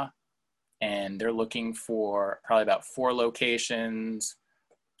Spa, and they're looking for probably about 4 locations.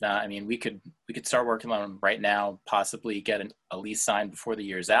 We could start working on them right now, possibly get a lease signed before the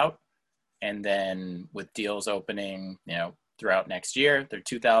year's out. And then with deals opening, throughout next year, they're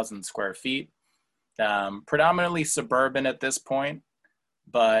 2,000 square feet, predominantly suburban at this point,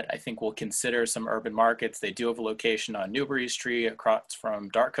 but I think we'll consider some urban markets. They do have a location on Newbury Street across from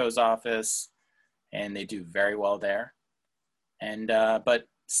Darko's office, and they do very well there. And, but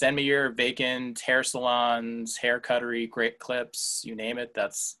send me your vacant hair salons, hair cuttery, great clips, you name it.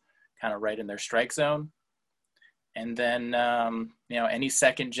 That's kind of right in their strike zone. And then, any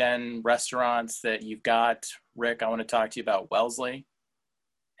second gen restaurants that you've got, Rick, I want to talk to you about Wellesley,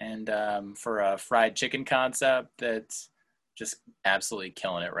 and for a fried chicken concept that's just absolutely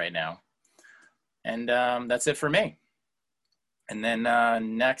killing it right now. And that's it for me. And then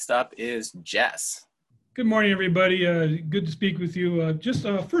next up is Jess. Good morning, everybody. Good to speak with you.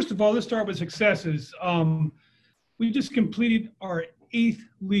 First of all, let's start with successes. We just completed our 8th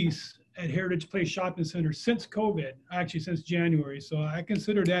lease at Heritage Place Shopping Center since COVID, actually since January. So I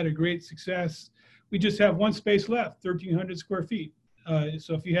consider that a great success. We just have 1 space left, 1,300 square feet.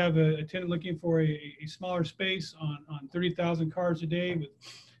 So if you have a tenant looking for a smaller space on 30,000 cars a day with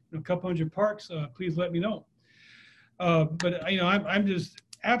a couple hundred parks, please let me know. But I'm just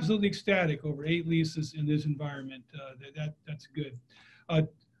absolutely ecstatic over 8 leases in this environment. That's good.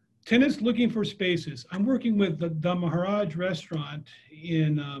 Tenants looking for spaces. I'm working with the Maharaj restaurant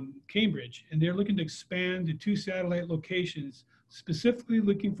in Cambridge, and they're looking to expand to 2 satellite locations, specifically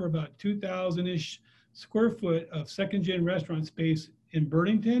looking for about 2,000-ish square foot of second-gen restaurant space in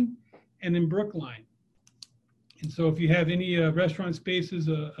Burlington and in Brookline. And so if you have any restaurant spaces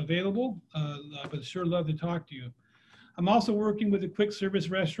available, I would sure love to talk to you. I'm also working with a quick service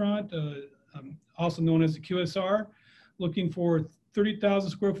restaurant, also known as the QSR, looking for 30,000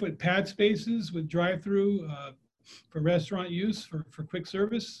 square foot pad spaces with drive-through for restaurant use for quick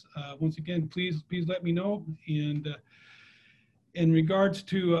service. Once again, please let me know. And in regards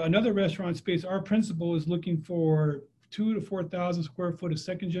to another restaurant space, our principal is looking for 2,000 to 4,000 square foot of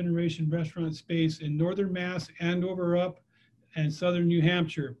second generation restaurant space in Northern Mass, Andover up, and Southern New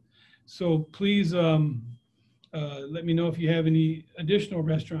Hampshire. So please let me know if you have any additional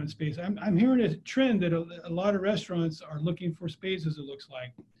restaurant space. I'm hearing a trend that a lot of restaurants are looking for spaces, it looks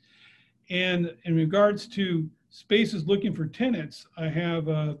like. And in regards to spaces looking for tenants, I have,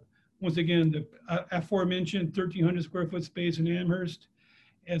 once again, the aforementioned 1,300 square foot space in Amherst,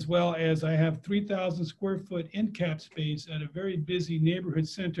 as well as I have 3,000 square foot end cap space at a very busy neighborhood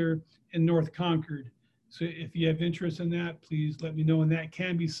center in North Concord. So if you have interest in that, please let me know, and that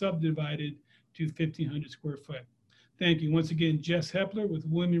can be subdivided to 1,500 square foot. Thank you. Once again, Jess Hepler with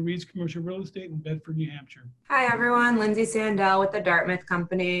William Reed's Commercial Real Estate in Bedford, New Hampshire. Hi, everyone. Lindsay Sandell with the Dartmouth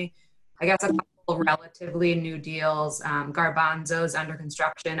Company. I guess a couple relatively new deals. Garbanzo's under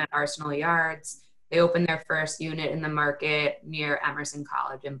construction at Arsenal Yards. They opened their first unit in the market near Emerson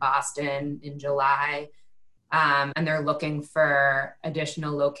College in Boston in July. And they're looking for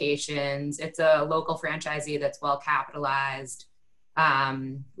additional locations. It's a local franchisee that's well capitalized,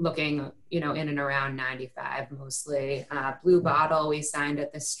 looking, in and around 95 mostly. Blue Bottle, we signed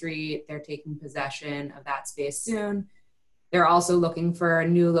at the street. They're taking possession of that space soon. They're also looking for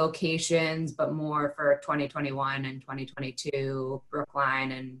new locations, but more for 2021 and 2022,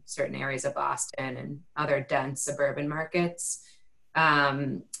 Brookline and certain areas of Boston and other dense suburban markets.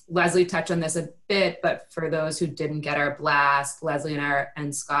 Leslie touched on this a bit, but for those who didn't get our blast, Leslie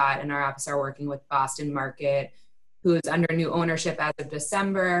and Scott in our office are working with Boston Market, who is under new ownership as of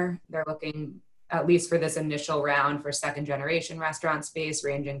December. They're looking, at least for this initial round, for second generation restaurant space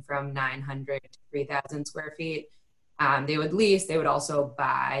ranging from 900 to 3,000 square feet. They would lease, they would also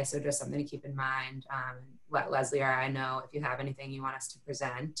buy. So just something to keep in mind. Let Leslie or I know if you have anything you want us to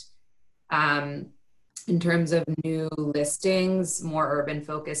present. In terms of new listings, more urban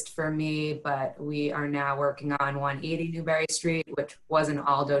focused for me, but we are now working on 180 Newbury Street, which was an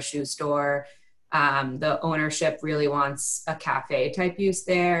Aldo shoe store. The ownership really wants a cafe type use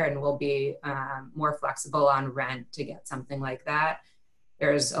there, and will be more flexible on rent to get something like that.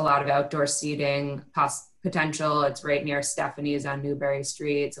 There's a lot of outdoor seating potential. It's right near Stephanie's on Newbury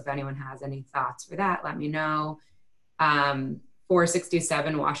Street. So if anyone has any thoughts for that, let me know.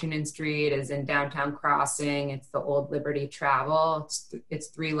 467 Washington Street is in downtown Crossing. It's the old Liberty Travel. It's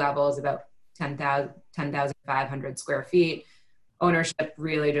 3 levels, about 10,500 square feet. Ownership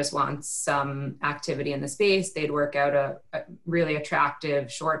really just wants some activity in the space. They'd work out a really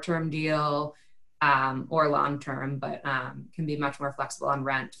attractive short-term deal or long-term, but can be much more flexible on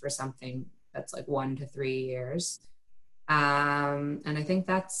rent for something that's like 1 to 3 years. And I think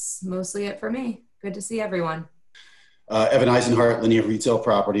that's mostly it for me. Good to see everyone. Evan Eisenhart, Linear Retail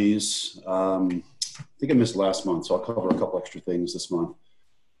Properties. I think I missed last month, so I'll cover a couple extra things this month.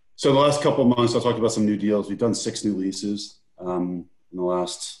 So the last couple of months, I'll talk about some new deals. We've done 6 new leases in the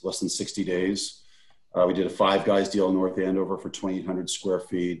last less than 60 days. We did a Five Guys deal in North Andover for 2,800 square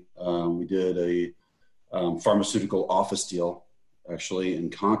feet. We did a pharmaceutical office deal actually in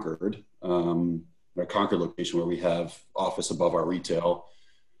Concord, our Concord location where we have office above our retail.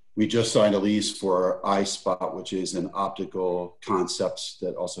 We just signed a lease for iSpot, which is an optical concept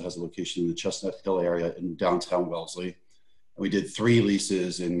that also has a location in the Chestnut Hill area in downtown Wellesley. And we did 3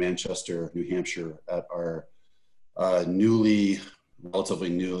 leases in Manchester, New Hampshire at our relatively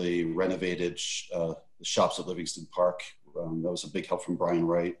newly renovated Shops at Livingston Park. That was a big help from Brian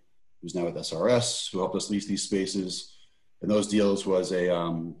Wright, who's now at SRS, who helped us lease these spaces. And those deals was a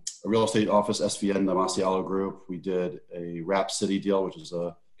real estate office, SVN, the Masialo Group. We did a Rap City deal, which is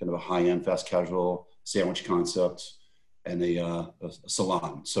a kind of a high-end fast casual sandwich concept, and a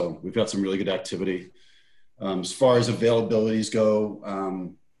salon. So we've got some really good activity. As far as availabilities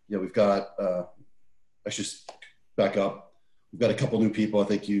go, we've got, I should back up. We've got a couple new people. I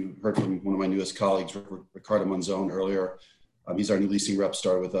think you heard from one of my newest colleagues, Ricardo Monzon, earlier. He's our new leasing rep,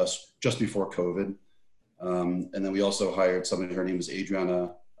 started with us just before COVID. And then we also hired somebody, her name is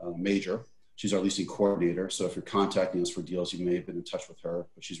Adriana Major. She's our leasing coordinator. So if you're contacting us for deals, you may have been in touch with her,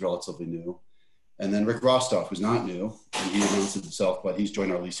 but she's relatively new. And then Rick Rostoff, who's not new, and he announced it himself, but he's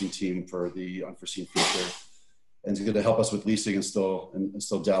joined our leasing team for the unforeseen future. And he's going to help us with leasing and still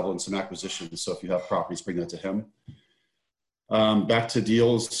dabble in some acquisitions. So if you have properties, bring that to him. Back to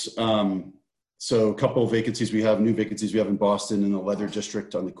deals. So a couple of vacancies we have, new vacancies we have in Boston in the Leather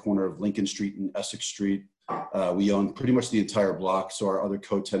District on the corner of Lincoln Street and Essex Street. We own pretty much the entire block. So our other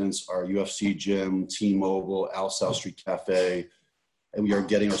co-tenants are UFC Gym, T-Mobile, Al South Street Cafe, and we are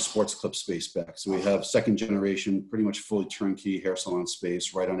getting our Sports Clip space back. So we have second generation, pretty much fully turnkey hair salon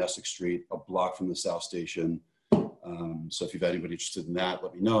space right on Essex Street, a block from the South Station. So if you've had anybody interested in that,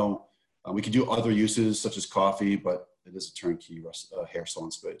 let me know. We could do other uses such as coffee, but it is a turnkey hair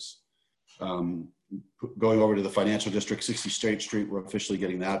salon space. Going over to the financial district, 60 State Street, we're officially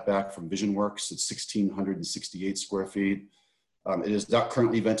getting that back from VisionWorks. It's 1,668 square feet. It is not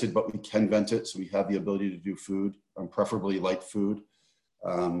currently vented, but we can vent it. So we have the ability to do food, preferably light food.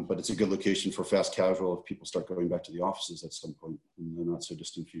 But it's a good location for fast casual if people start going back to the offices at some point in the not so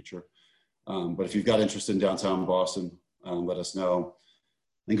distant future. But if you've got interest in downtown Boston, let us know.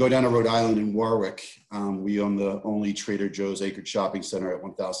 Then go down to Rhode Island in Warwick. We own the only Trader Joe's anchored shopping center at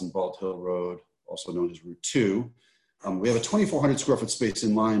 1000 Bald Hill Road, also known as Route 2. We have a 2,400 square foot space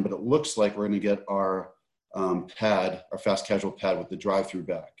in line, but it looks like we're going to get our pad, our fast casual pad with the drive-through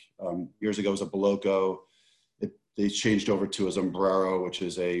back. Years ago it was a Boloco. They changed over to a Sombrero, which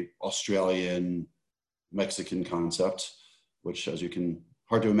is a Australian Mexican concept, which, as you can,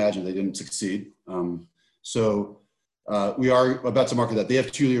 hard to imagine they didn't succeed. We are about to market that. They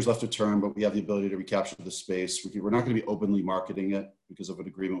have 2 years left of term, but we have the ability to recapture the space. We're not going to be openly marketing it because of an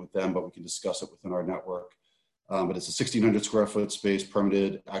agreement with them, but we can discuss it within our network. But it's a 1,600 square foot space,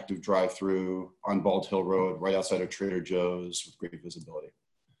 permitted, active drive-through on Bald Hill Road, right outside of Trader Joe's with great visibility.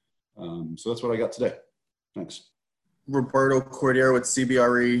 So that's what I got today. Thanks. Roberto Cordier with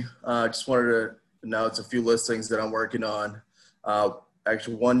CBRE. Just wanted to announce a few listings that I'm working on.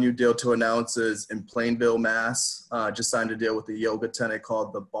 Actually, one new deal to announce is in Plainville, Mass. Just signed a deal with a yoga tenant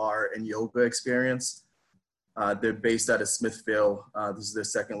called the Bar and Yoga Experience. They're based out of Smithfield. This is their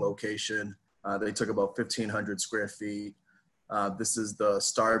second location. They took about 1,500 square feet. This is the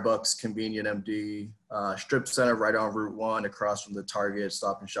Starbucks Convenient MD strip center right on Route 1 across from the Target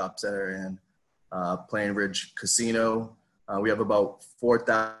Stop and Shop Center and Plain Ridge Casino. We have about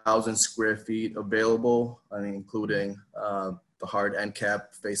 4,000 square feet available, including the hard end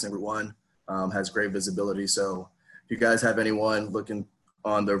cap facing Route 1, has great visibility. So if you guys have anyone looking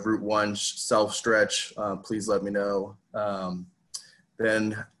on the Route 1 south stretch, please let me know.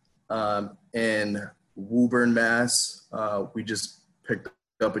 Then in Woburn, Mass, we just picked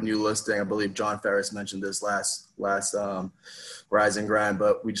up a new listing. I believe John Ferris mentioned this last Rise and Grind,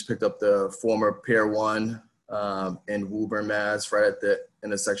 but we just picked up the former Pier 1 in Woburn, Mass, right at the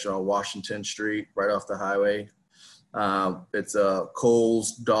intersection on Washington Street, right off the highway. It's a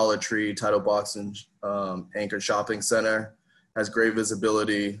Kohl's, Dollar Tree, Title Box, and anchored shopping center. Has great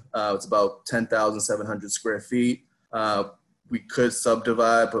visibility. It's about 10,700 square feet. We could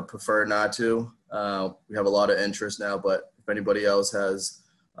subdivide, but prefer not to. We have a lot of interest now, but if anybody else has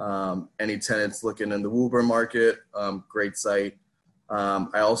any tenants looking in the Woburn market, great site.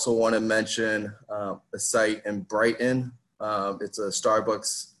 I also want to mention a site in Brighton. It's a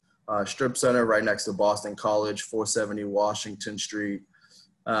Starbucks strip center right next to Boston College, 470 Washington Street.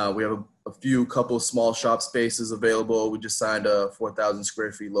 We have a couple of small shop spaces available. We just signed a 4,000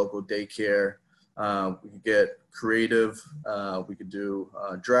 square feet local daycare. We could get creative. We could do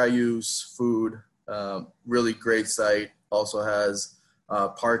dry use, food. Really great site. Also has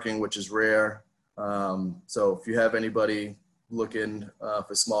parking, which is rare. So if you have anybody looking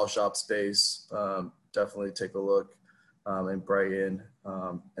for small shop space, definitely take a look in Brighton.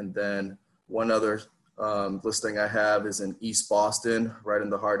 And then one other listing I have is in East Boston, right in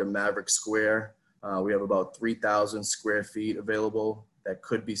the heart of Maverick Square. We have about 3,000 square feet available that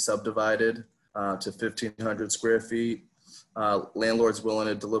could be subdivided to 1,500 square feet. Landlord's willing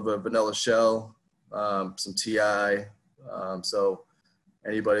to deliver a vanilla shell, some TI. So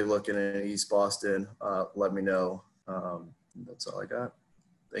anybody looking in East Boston, let me know. That's all I got.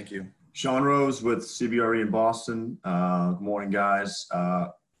 Thank you. Sean Rose with CBRE in Boston. Good morning, guys.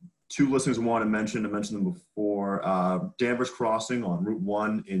 Two listings I want to mention. I mentioned them before. Danvers Crossing on Route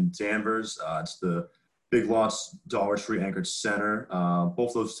 1 in Danvers. It's the Big Lots Dollar Tree anchored center.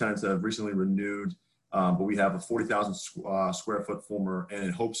 Both those tenants have recently renewed, but we have a 40,000 square foot former Inn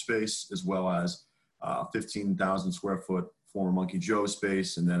and Hope space, as well as 15,000 square foot former Monkey Joe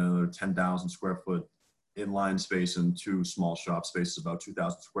space, and then another 10,000 square foot inline space and 2 small shop spaces, about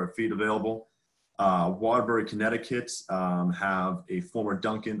 2,000 square feet available. Waterbury, Connecticut have a former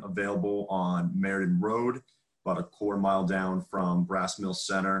Dunkin' available on Meriden Road, about a quarter mile down from Brass Mill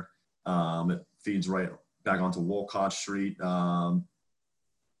Center. It feeds right back onto Wolcott Street,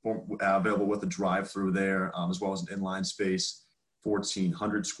 available with a drive-through there, as well as an inline space,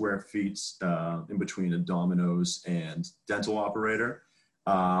 1,400 square feet in between a Domino's and dental operator.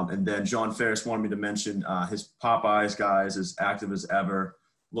 And then John Ferris wanted me to mention his Popeyes guys is active as ever,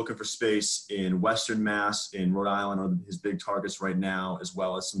 looking for space in Western Mass, in Rhode Island are his big targets right now, as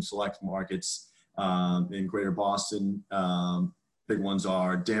well as some select markets in Greater Boston. Big ones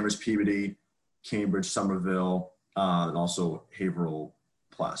are Danvers, Peabody, Cambridge, Somerville, and also Haverhill,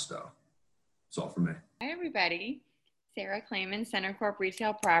 Plastow. That's all for me. Hi, everybody. Sarah Clayman, Center Corp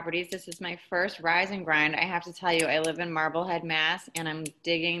Retail Properties. This is my first Rise and Grind. I have to tell you, I live in Marblehead, Mass, and I'm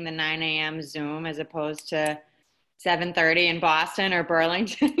digging the 9 a.m. Zoom as opposed to 7:30 in Boston or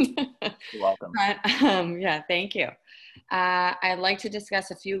Burlington. You're welcome. Yeah, thank you. I'd like to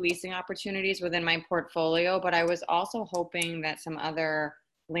discuss a few leasing opportunities within my portfolio, but I was also hoping that some other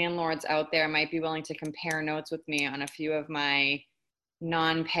landlords out there might be willing to compare notes with me on a few of my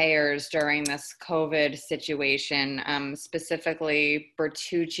non-payers during this COVID situation, specifically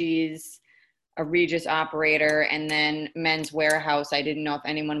Bertucci's, a Regis operator, and then Men's Warehouse. I didn't know if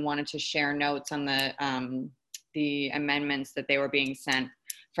anyone wanted to share notes on the amendments that they were being sent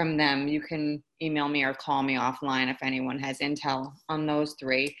from them. You can email me or call me offline if anyone has intel on those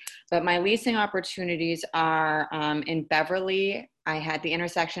 3. But my leasing opportunities are in Beverly. I had the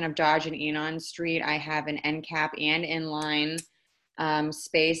intersection of Dodge and Enon Street. I have an end cap and inline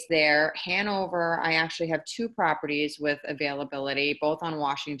space there. Hanover, I actually have 2 properties with availability, both on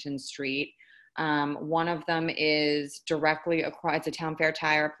Washington Street. One of them is directly across, it's a Town Fair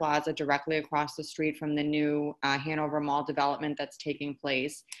Tire Plaza directly across the street from the new Hanover Mall development that's taking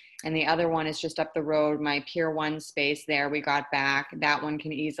place. And the other one is just up the road, my Pier 1 space there we got back. That one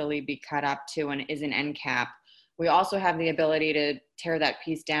can easily be cut up to and is an end cap. We also have the ability to tear that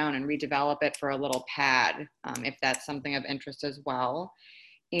piece down and redevelop it for a little pad, if that's something of interest as well.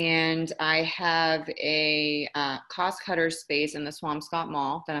 And I have a cost cutter space in the Swampscott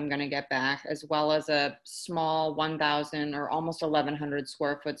Mall that I'm going to get back, as well as a small 1,000 or almost 1,100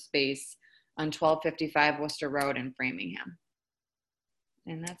 square foot space on 1255 Worcester Road in Framingham.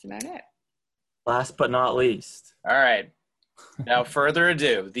 And that's about it. Last but not least. All right. Now, further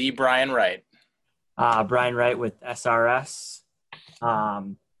ado, the Brian Wright. Brian Wright with SRS.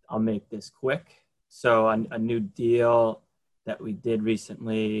 I'll make this quick. So a new deal that we did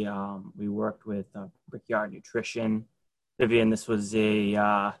recently, we worked with Brickyard Nutrition. Vivian, this was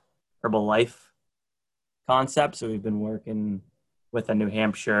a Herbalife concept. So we've been working with a New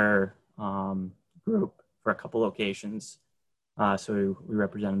Hampshire group for a couple locations. So we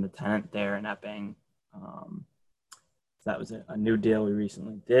represented the tenant there in Epping. So that was a new deal we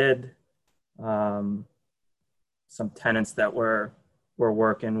recently did. Some tenants that we're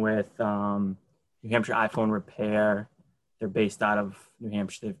working with, New Hampshire iPhone Repair. They're based out of New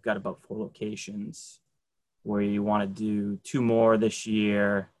Hampshire. They've got about 4 locations. We want to do 2 more this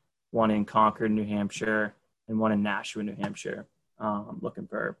year, one in Concord, New Hampshire, and one in Nashua, New Hampshire. Looking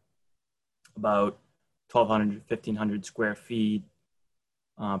for about 1,200, 1,500 square feet,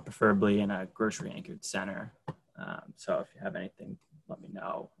 preferably in a grocery anchored center. So if you have anything, let me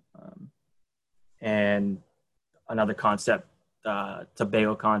know. And another concept, it's a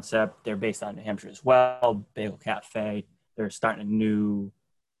bagel concept. They're based out of New Hampshire as well, Bagel Cafe. They're starting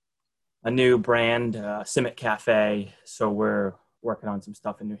a new brand, Simmet Cafe. So we're working on some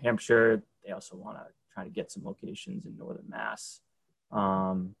stuff in New Hampshire. They also want to try to get some locations in Northern Mass.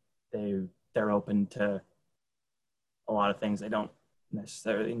 They're open to a lot of things. They don't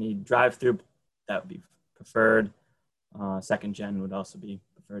necessarily need drive-through. That would be preferred. Second gen would also be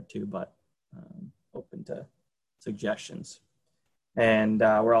preferred too, but open to suggestions. And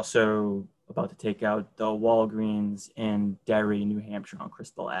we're also about to take out the Walgreens in Derry, New Hampshire on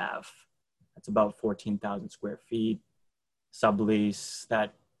Crystal Ave. That's about 14,000 square feet. Sublease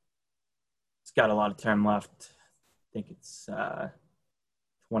that it's got a lot of term left. I think it's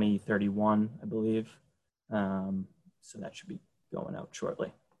 2031, I believe. So that should be going out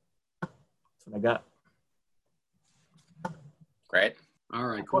shortly. That's what I got. Great. All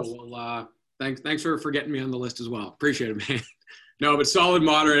right, cool. Well, thanks for getting me on the list as well. Appreciate it, man. No, but solid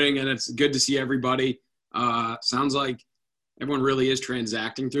moderating, and it's good to see everybody. Sounds like everyone really is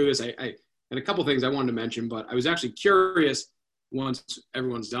transacting through this. I had a couple things I wanted to mention, but I was actually curious once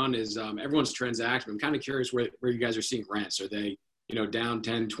everyone's done is everyone's transacting. I'm kind of curious where you guys are seeing rents. Are they, down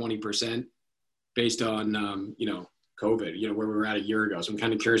 10, 20%? based on, COVID, where we were at a year ago. So I'm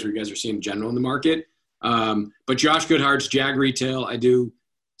kind of curious what you guys are seeing in general in the market. But Josh Goodhart's Jag Retail, I do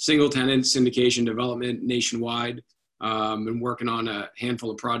single tenant syndication development nationwide. Been working on a handful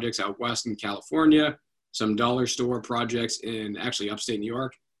of projects out west in California, some dollar store projects in actually upstate New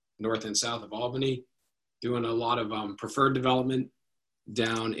York, north and south of Albany, doing a lot of preferred development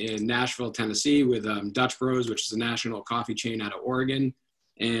down in Nashville, Tennessee with Dutch Bros, which is a national coffee chain out of Oregon.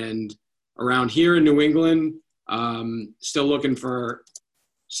 And around here in New England, still looking for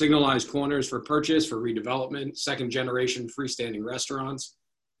signalized corners for purchase, for redevelopment, second generation freestanding restaurants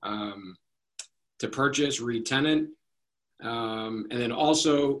to purchase, re-tenant. And then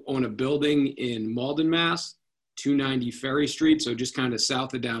also own a building in Malden, Mass, 290 Ferry Street. So just kind of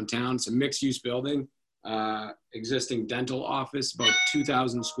south of downtown. It's a mixed use building, existing dental office, about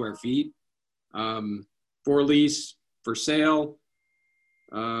 2,000 square feet, for lease, for sale,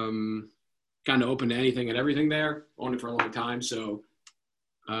 kind of open to anything and everything there. Owned it for a long time. So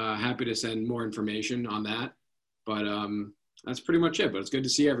happy to send more information on that. But that's pretty much it. But it's good to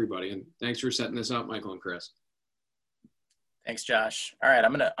see everybody. And thanks for setting this up, Michael and Chris. Thanks, Josh. All right,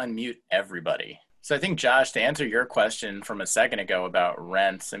 I'm going to unmute everybody. So I think, Josh, to answer your question from a second ago about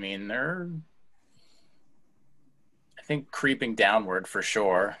rents, I mean, they're, I think, creeping downward for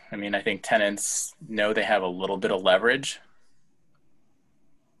sure. I mean, I think tenants know they have a little bit of leverage.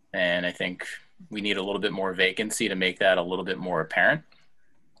 And I think we need a little bit more vacancy to make that a little bit more apparent.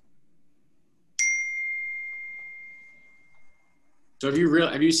 So have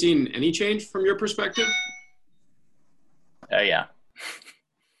you seen any change from your perspective? Yeah.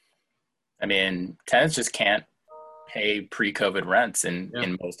 I mean, tenants just can't pay pre-COVID rents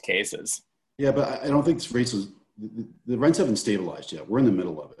in most cases. Yeah, but I don't think the rents haven't stabilized yet. We're in the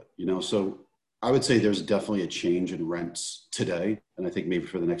middle of it, so I would say there's definitely a change in rents today. And I think maybe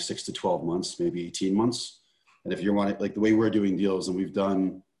for the next 6 to 12 months, maybe 18 months. And if you want, like the way we're doing deals, and we've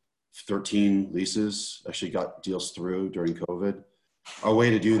done 13 leases, actually got deals through during COVID. Our way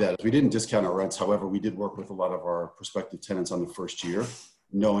to do that is we didn't discount our rents. However, we did work with a lot of our prospective tenants on the first year,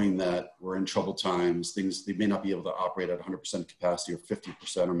 knowing that we're in troubled times, they may not be able to operate at 100% capacity or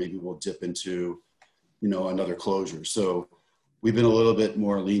 50%, or maybe we'll dip into, another closure. So we've been a little bit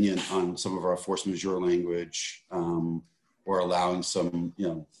more lenient on some of our force majeure language, or allowing some,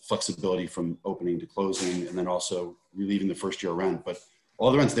 flexibility from opening to closing, and then also relieving the first year rent. But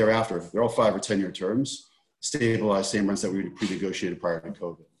all the rents thereafter, they're all 5 or 10 year terms, stabilized, same rents that we pre-negotiated prior to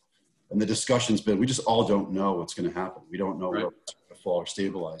COVID. And the discussion's been, we just all don't know what's going to happen. We don't know where it's going to fall or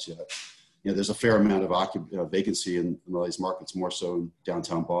stabilize yet. There's a fair amount of vacancy in all these markets, more so in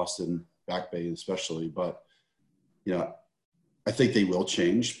downtown Boston, Back Bay especially. But, I think they will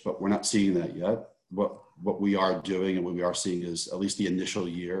change, but we're not seeing that yet. What we are doing and what we are seeing is at least the initial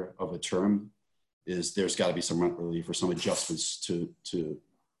year of a term is there's got to be some rent relief or some adjustments to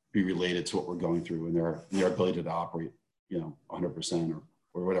be related to what we're going through and their ability to operate, 100%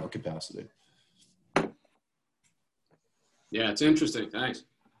 or whatever capacity. Yeah, it's interesting. Thanks.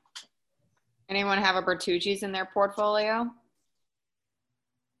 Anyone have a Bertucci's in their portfolio?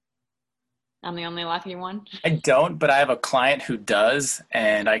 I'm the only lucky one. I don't, but I have a client who does,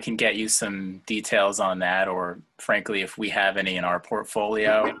 and I can get you some details on that. Or frankly, if we have any in our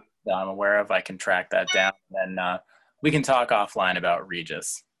portfolio that I'm aware of, I can track that down. And then we can talk offline about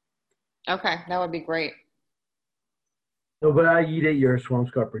Regis. Okay, that would be great. No, but I eat at your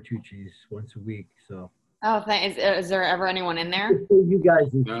Swampscott Bertucci's once a week, so. Oh, is there ever anyone in there? You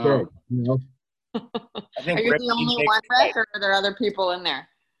guys instead, I think are you the only one, Rick, or are there other people in there?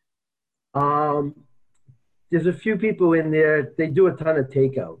 There's a few people in there. They do a ton of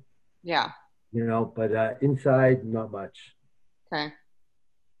takeout. Yeah. But inside, not much. Okay.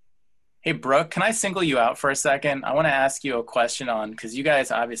 Hey, Brooke, can I single you out for a second? I want to ask you a question because you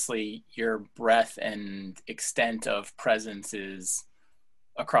guys, obviously, your breadth and extent of presence is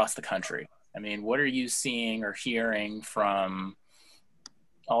across the country. I mean, what are you seeing or hearing from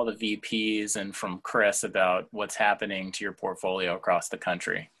all the VPs and from Chris about what's happening to your portfolio across the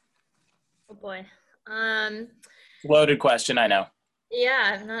country? Oh boy. Loaded question, I know.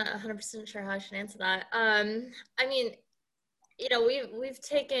 Yeah, I'm not 100% sure how I should answer that. I mean, we've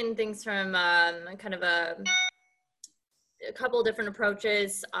taken things from kind of a couple of different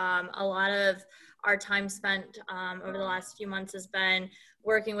approaches. A lot of our time spent over the last few months has been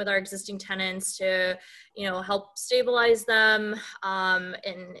working with our existing tenants to, help stabilize them. And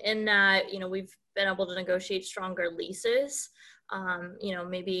in that, we've been able to negotiate stronger leases.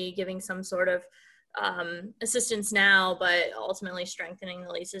 Maybe giving some sort of assistance now, but ultimately strengthening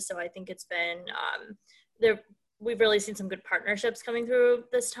the leases. So I think it's been we've really seen some good partnerships coming through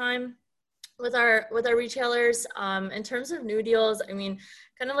this time. with our retailers. In terms of new deals, I mean,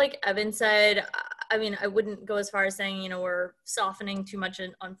 kind of like Evan said, I mean, I wouldn't go as far as saying, you know, we're softening too much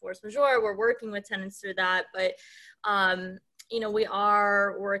on force majeure. We're working with tenants through that, but you know, we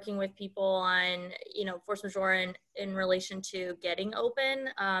are working with people on, you know, force majeure in relation to getting open.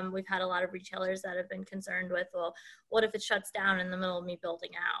 We've had a lot of retailers that have been concerned with, well, what if it shuts down in the middle of me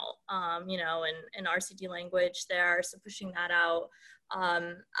building out? You know, in RCD language there, so pushing that out.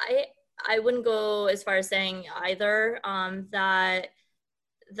 I wouldn't go as far as saying either that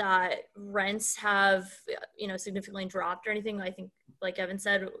rents have, you know, significantly dropped or anything. I think, like Evan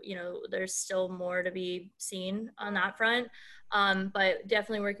said, you know, there's still more to be seen on that front. But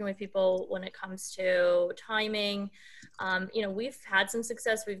definitely working with people when it comes to timing. You know, we've had some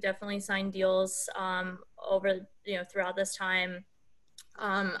success. We've definitely signed deals over, you know, throughout this time.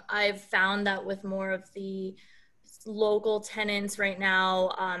 I've found that with more of the local tenants right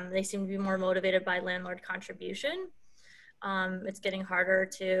now, they seem to be more motivated by landlord contribution. It's getting harder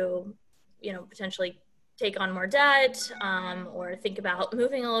to, you know, potentially take on more debt or think about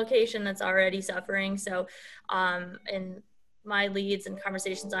moving a location that's already suffering. So in my leads and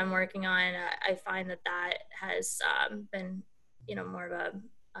conversations I'm working on, I find that has been, you know, more of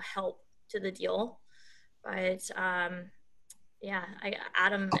a help to the deal. But yeah,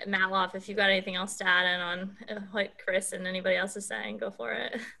 Adam Matloff, if you've got anything else to add in on what Chris and anybody else is saying, go for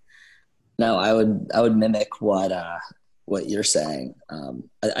it. No, I would mimic what you're saying.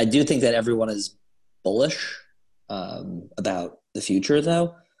 I do think that everyone is bullish about the future,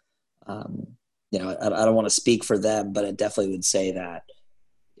 though. You know, I don't want to speak for them, but I definitely would say that,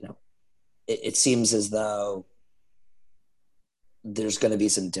 you know, it seems as though there's going to be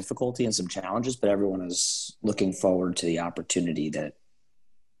some difficulty and some challenges, but everyone is looking forward to the opportunity that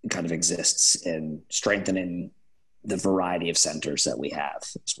kind of exists in strengthening the variety of centers that we have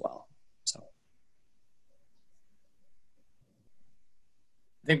as well. So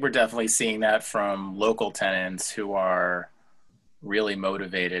I think we're definitely seeing that from local tenants who are really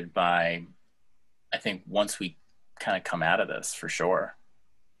motivated by, I think, once we kind of come out of this, for sure.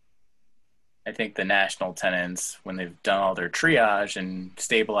 I think the national tenants, when they've done all their triage and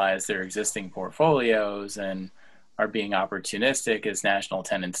stabilized their existing portfolios and are being opportunistic as national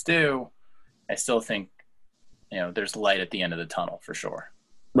tenants do, I still think, you know, there's light at the end of the tunnel for sure.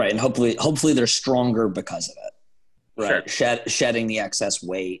 Right, and hopefully they're stronger because of it. Right, sure. Shedding the excess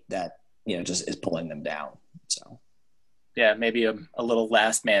weight that, you know, just is pulling them down. So yeah, maybe a little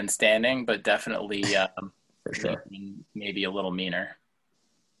last man standing, but definitely for sure, maybe a little meaner.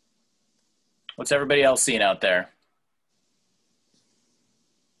 What's everybody else seeing out there?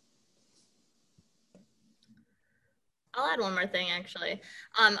 I'll add one more thing, actually.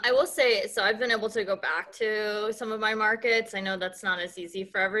 I will say, so I've been able to go back to some of my markets. I know that's not as easy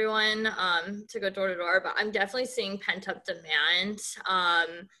for everyone to go door to door, but I'm definitely seeing pent up demand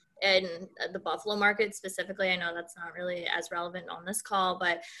in the Buffalo market specifically. I know that's not really as relevant on this call,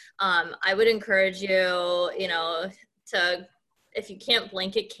 but I would encourage you, you know, to, if you can't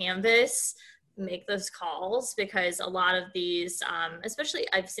blanket canvas, make those calls, because a lot of these, especially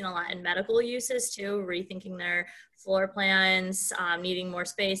I've seen a lot in medical uses too, rethinking their floor plans, needing more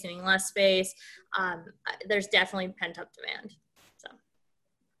space, needing less space. There's definitely pent up demand. So.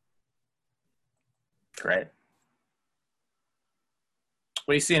 Great.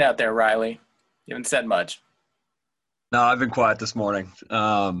 What are you seeing out there, Riley? You haven't said much. No, I've been quiet this morning.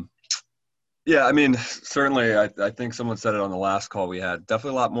 Yeah, I mean, certainly, I think someone said it on the last call we had.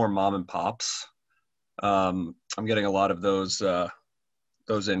 Definitely a lot more mom and pops. I'm getting a lot of those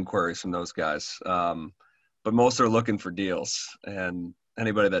inquiries from those guys. But most are looking for deals. And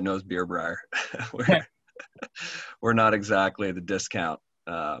anybody that knows Beer Briar, we're not exactly the discount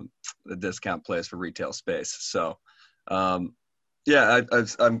place for retail space. So, yeah,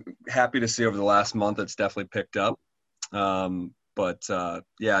 I'm happy to see over the last month it's definitely picked up. But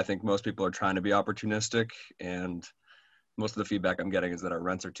yeah, I think most people are trying to be opportunistic, and most of the feedback I'm getting is that our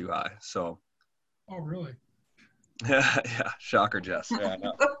rents are too high. So. Oh, really? Yeah, shocker, Jess. Yeah,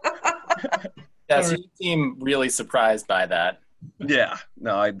 no. Yeah, so you seem really surprised by that. Yeah,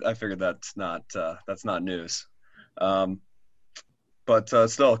 no, I figured that's not news. But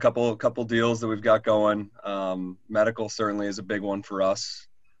still, a couple deals that we've got going. Medical certainly is a big one for us.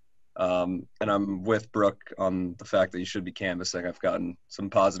 And I'm with Brooke on the fact that you should be canvassing. I've gotten some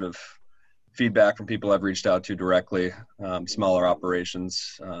positive feedback from people I've reached out to directly, smaller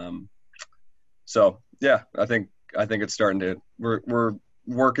operations. So yeah, I think it's starting to, we're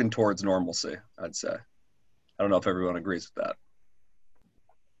working towards normalcy, I'd say. I don't know if everyone agrees with that.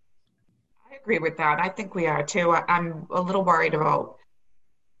 I agree with that. I think we are too. I'm a little worried about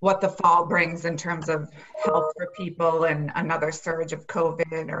what the fall brings in terms of health for people and another surge of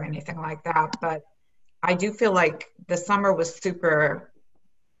COVID or anything like that. But I do feel like the summer was super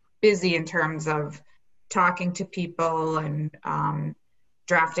busy in terms of talking to people and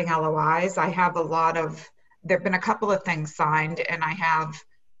drafting LOIs. I have there have been a couple of things signed, and I have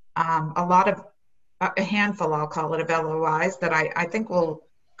a handful, I'll call it, of LOIs that I think will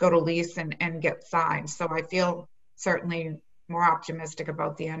go to lease and get signed. So I feel certainly more optimistic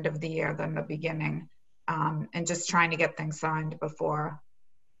about the end of the year than the beginning, and just trying to get things signed before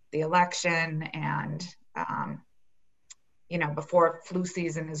the election and before flu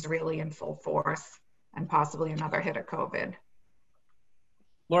season is really in full force and possibly another hit of COVID.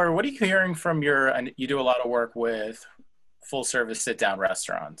 Laura, what are you hearing from you do a lot of work with full service sit down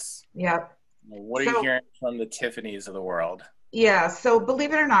restaurants. Yep. What are you hearing from the Tiffany's of the world? Yeah, so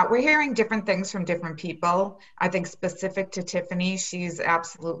believe it or not, we're hearing different things from different people. I think specific to Tiffany, she's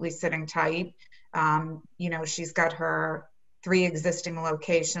absolutely sitting tight. She's got her 3 existing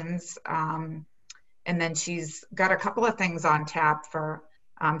locations, and then she's got a couple of things on tap for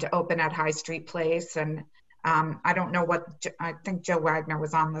to open at High Street Place. And I don't know I think Joe Wagner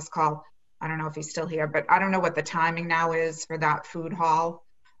was on this call. I don't know if he's still here, but I don't know what the timing now is for that food hall.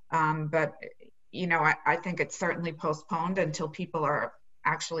 But I think it's certainly postponed until people are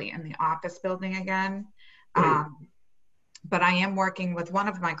actually in the office building again. But I am working with one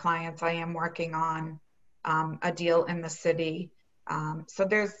of my clients. I am working on a deal in the city. So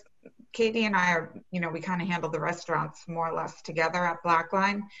Katie and I are, we kind of handle the restaurants more or less together at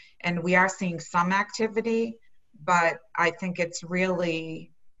Blackline, and we are seeing some activity, but I think it's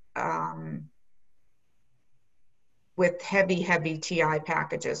really with heavy TI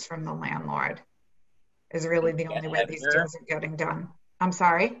packages from the landlord is really the only way these deals are getting done. I'm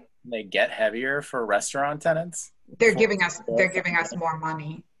sorry? They get heavier for restaurant tenants? They're giving us more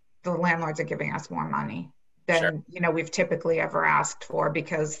money. The landlords are giving us more money than we've typically ever asked for,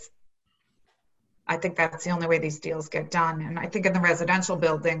 because I think that's the only way these deals get done. And I think in the residential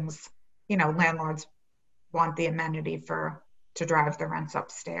buildings, landlords want the amenity to drive the rents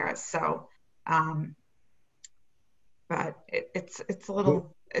upstairs. So, but it's a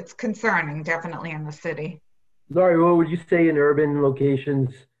little, it's concerning, definitely in the city. Laurie, what would you say in urban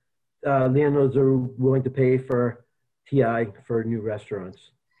locations landlords are willing to pay for TI for new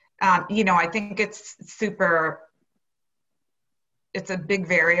restaurants? I think it's a big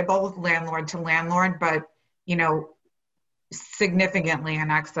variable landlord to landlord, but, significantly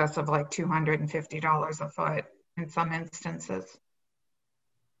in excess of like $250 a foot in some instances.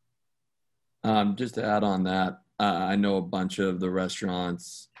 Just to add on that, I know a bunch of the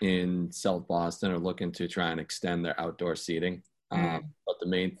restaurants in South Boston are looking to try and extend their outdoor seating. But the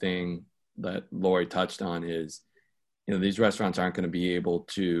main thing that Lori touched on is, these restaurants aren't going to be able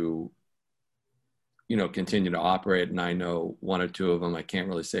to, continue to operate. And I know 1 or 2 of them, I can't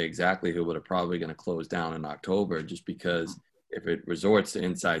really say exactly who, but are probably going to close down in October, just because if it resorts to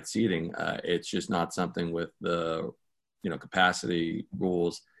inside seating, it's just not something with the, capacity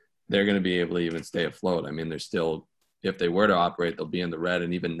rules. They're going to be able to even stay afloat. I mean, they're still, if they were to operate, they'll be in the red.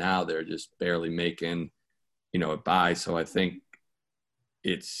 And even now they're just barely making, it by. So I think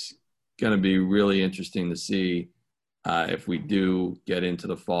it's going to be really interesting to see if we do get into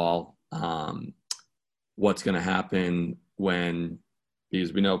the fall, what's going to happen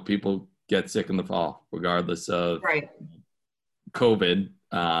because we know people get sick in the fall, regardless of COVID.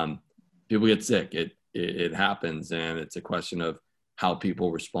 People get sick. It happens, and it's a question of how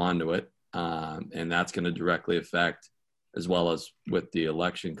people respond to it. And that's going to directly affect, as well as with the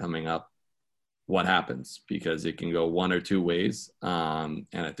election coming up, what happens, because it can go 1 or 2 ways. And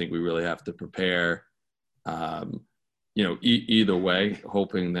I think we really have to prepare, either way,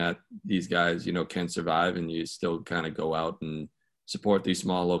 hoping that these guys, can survive and you still kind of go out and support these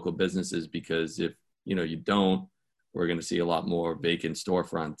small local businesses, because if, you don't, we're going to see a lot more vacant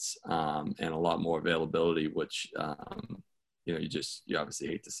storefronts and a lot more availability, which, you obviously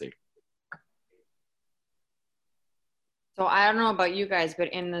hate to see. So I don't know about you guys,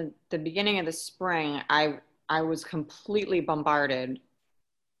 but in the beginning of the spring, I was completely bombarded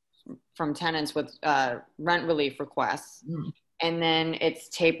from tenants with rent relief requests. And then it's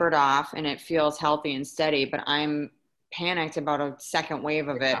tapered off and it feels healthy and steady, but I'm panicked about a second wave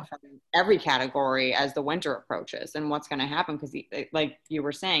of it from every category as the winter approaches and what's going to happen. Because like you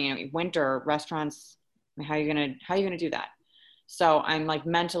were saying, winter restaurants, how are you going to do that? So I'm like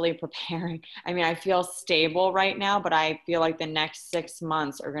mentally preparing. I mean, I feel stable right now, but I feel like the next 6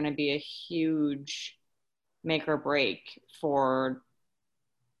 months are going to be a huge make or break for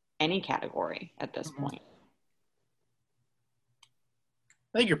any category at this point.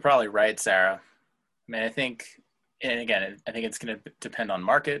 I think you're probably right, Sarah. I mean, I think it's going to depend on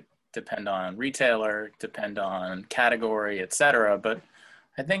market, depend on retailer, depend on category, et cetera. But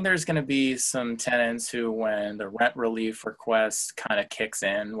I think there's going to be some tenants who, when the rent relief request kind of kicks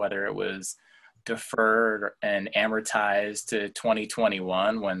in, whether it was deferred and amortized to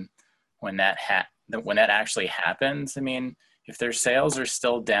 2021, when that actually happens. I mean, if their sales are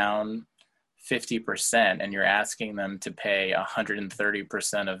still down 50% and you're asking them to pay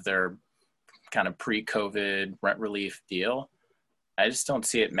 130% of their kind of pre-COVID rent relief deal, I just don't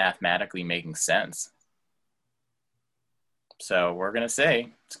see it mathematically making sense. So we're going to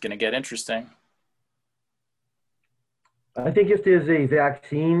say it's going to get interesting. I think if there's a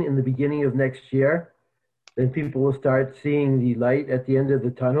vaccine in the beginning of next year, then people will start seeing the light at the end of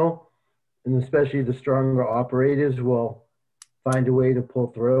the tunnel, and especially the stronger operators will find a way to pull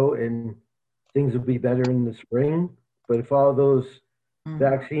through, and things will be better in the spring. But if all those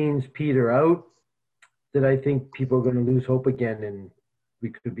vaccines peter out, then I think people are going to lose hope again, and we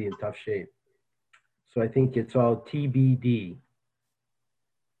could be in tough shape. So I think it's all TBD.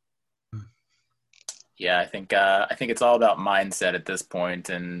 Yeah, I think it's all about mindset at this point,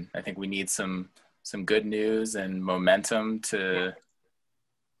 and I think we need some good news and momentum to,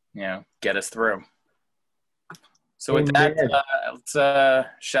 get us through. So with that, let's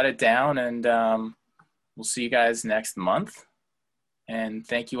shut it down, and we'll see you guys next month. And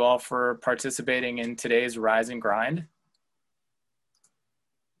thank you all for participating in today's Rise and Grind.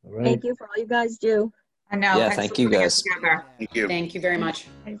 All right. Thank you for all you guys do. I know. Yeah, thank you guys. Thank you. Thank you very much.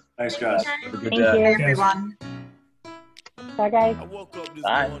 Thanks, guys. Have a good Thank day. you. Everyone. Bye, guys.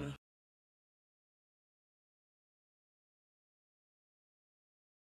 Bye.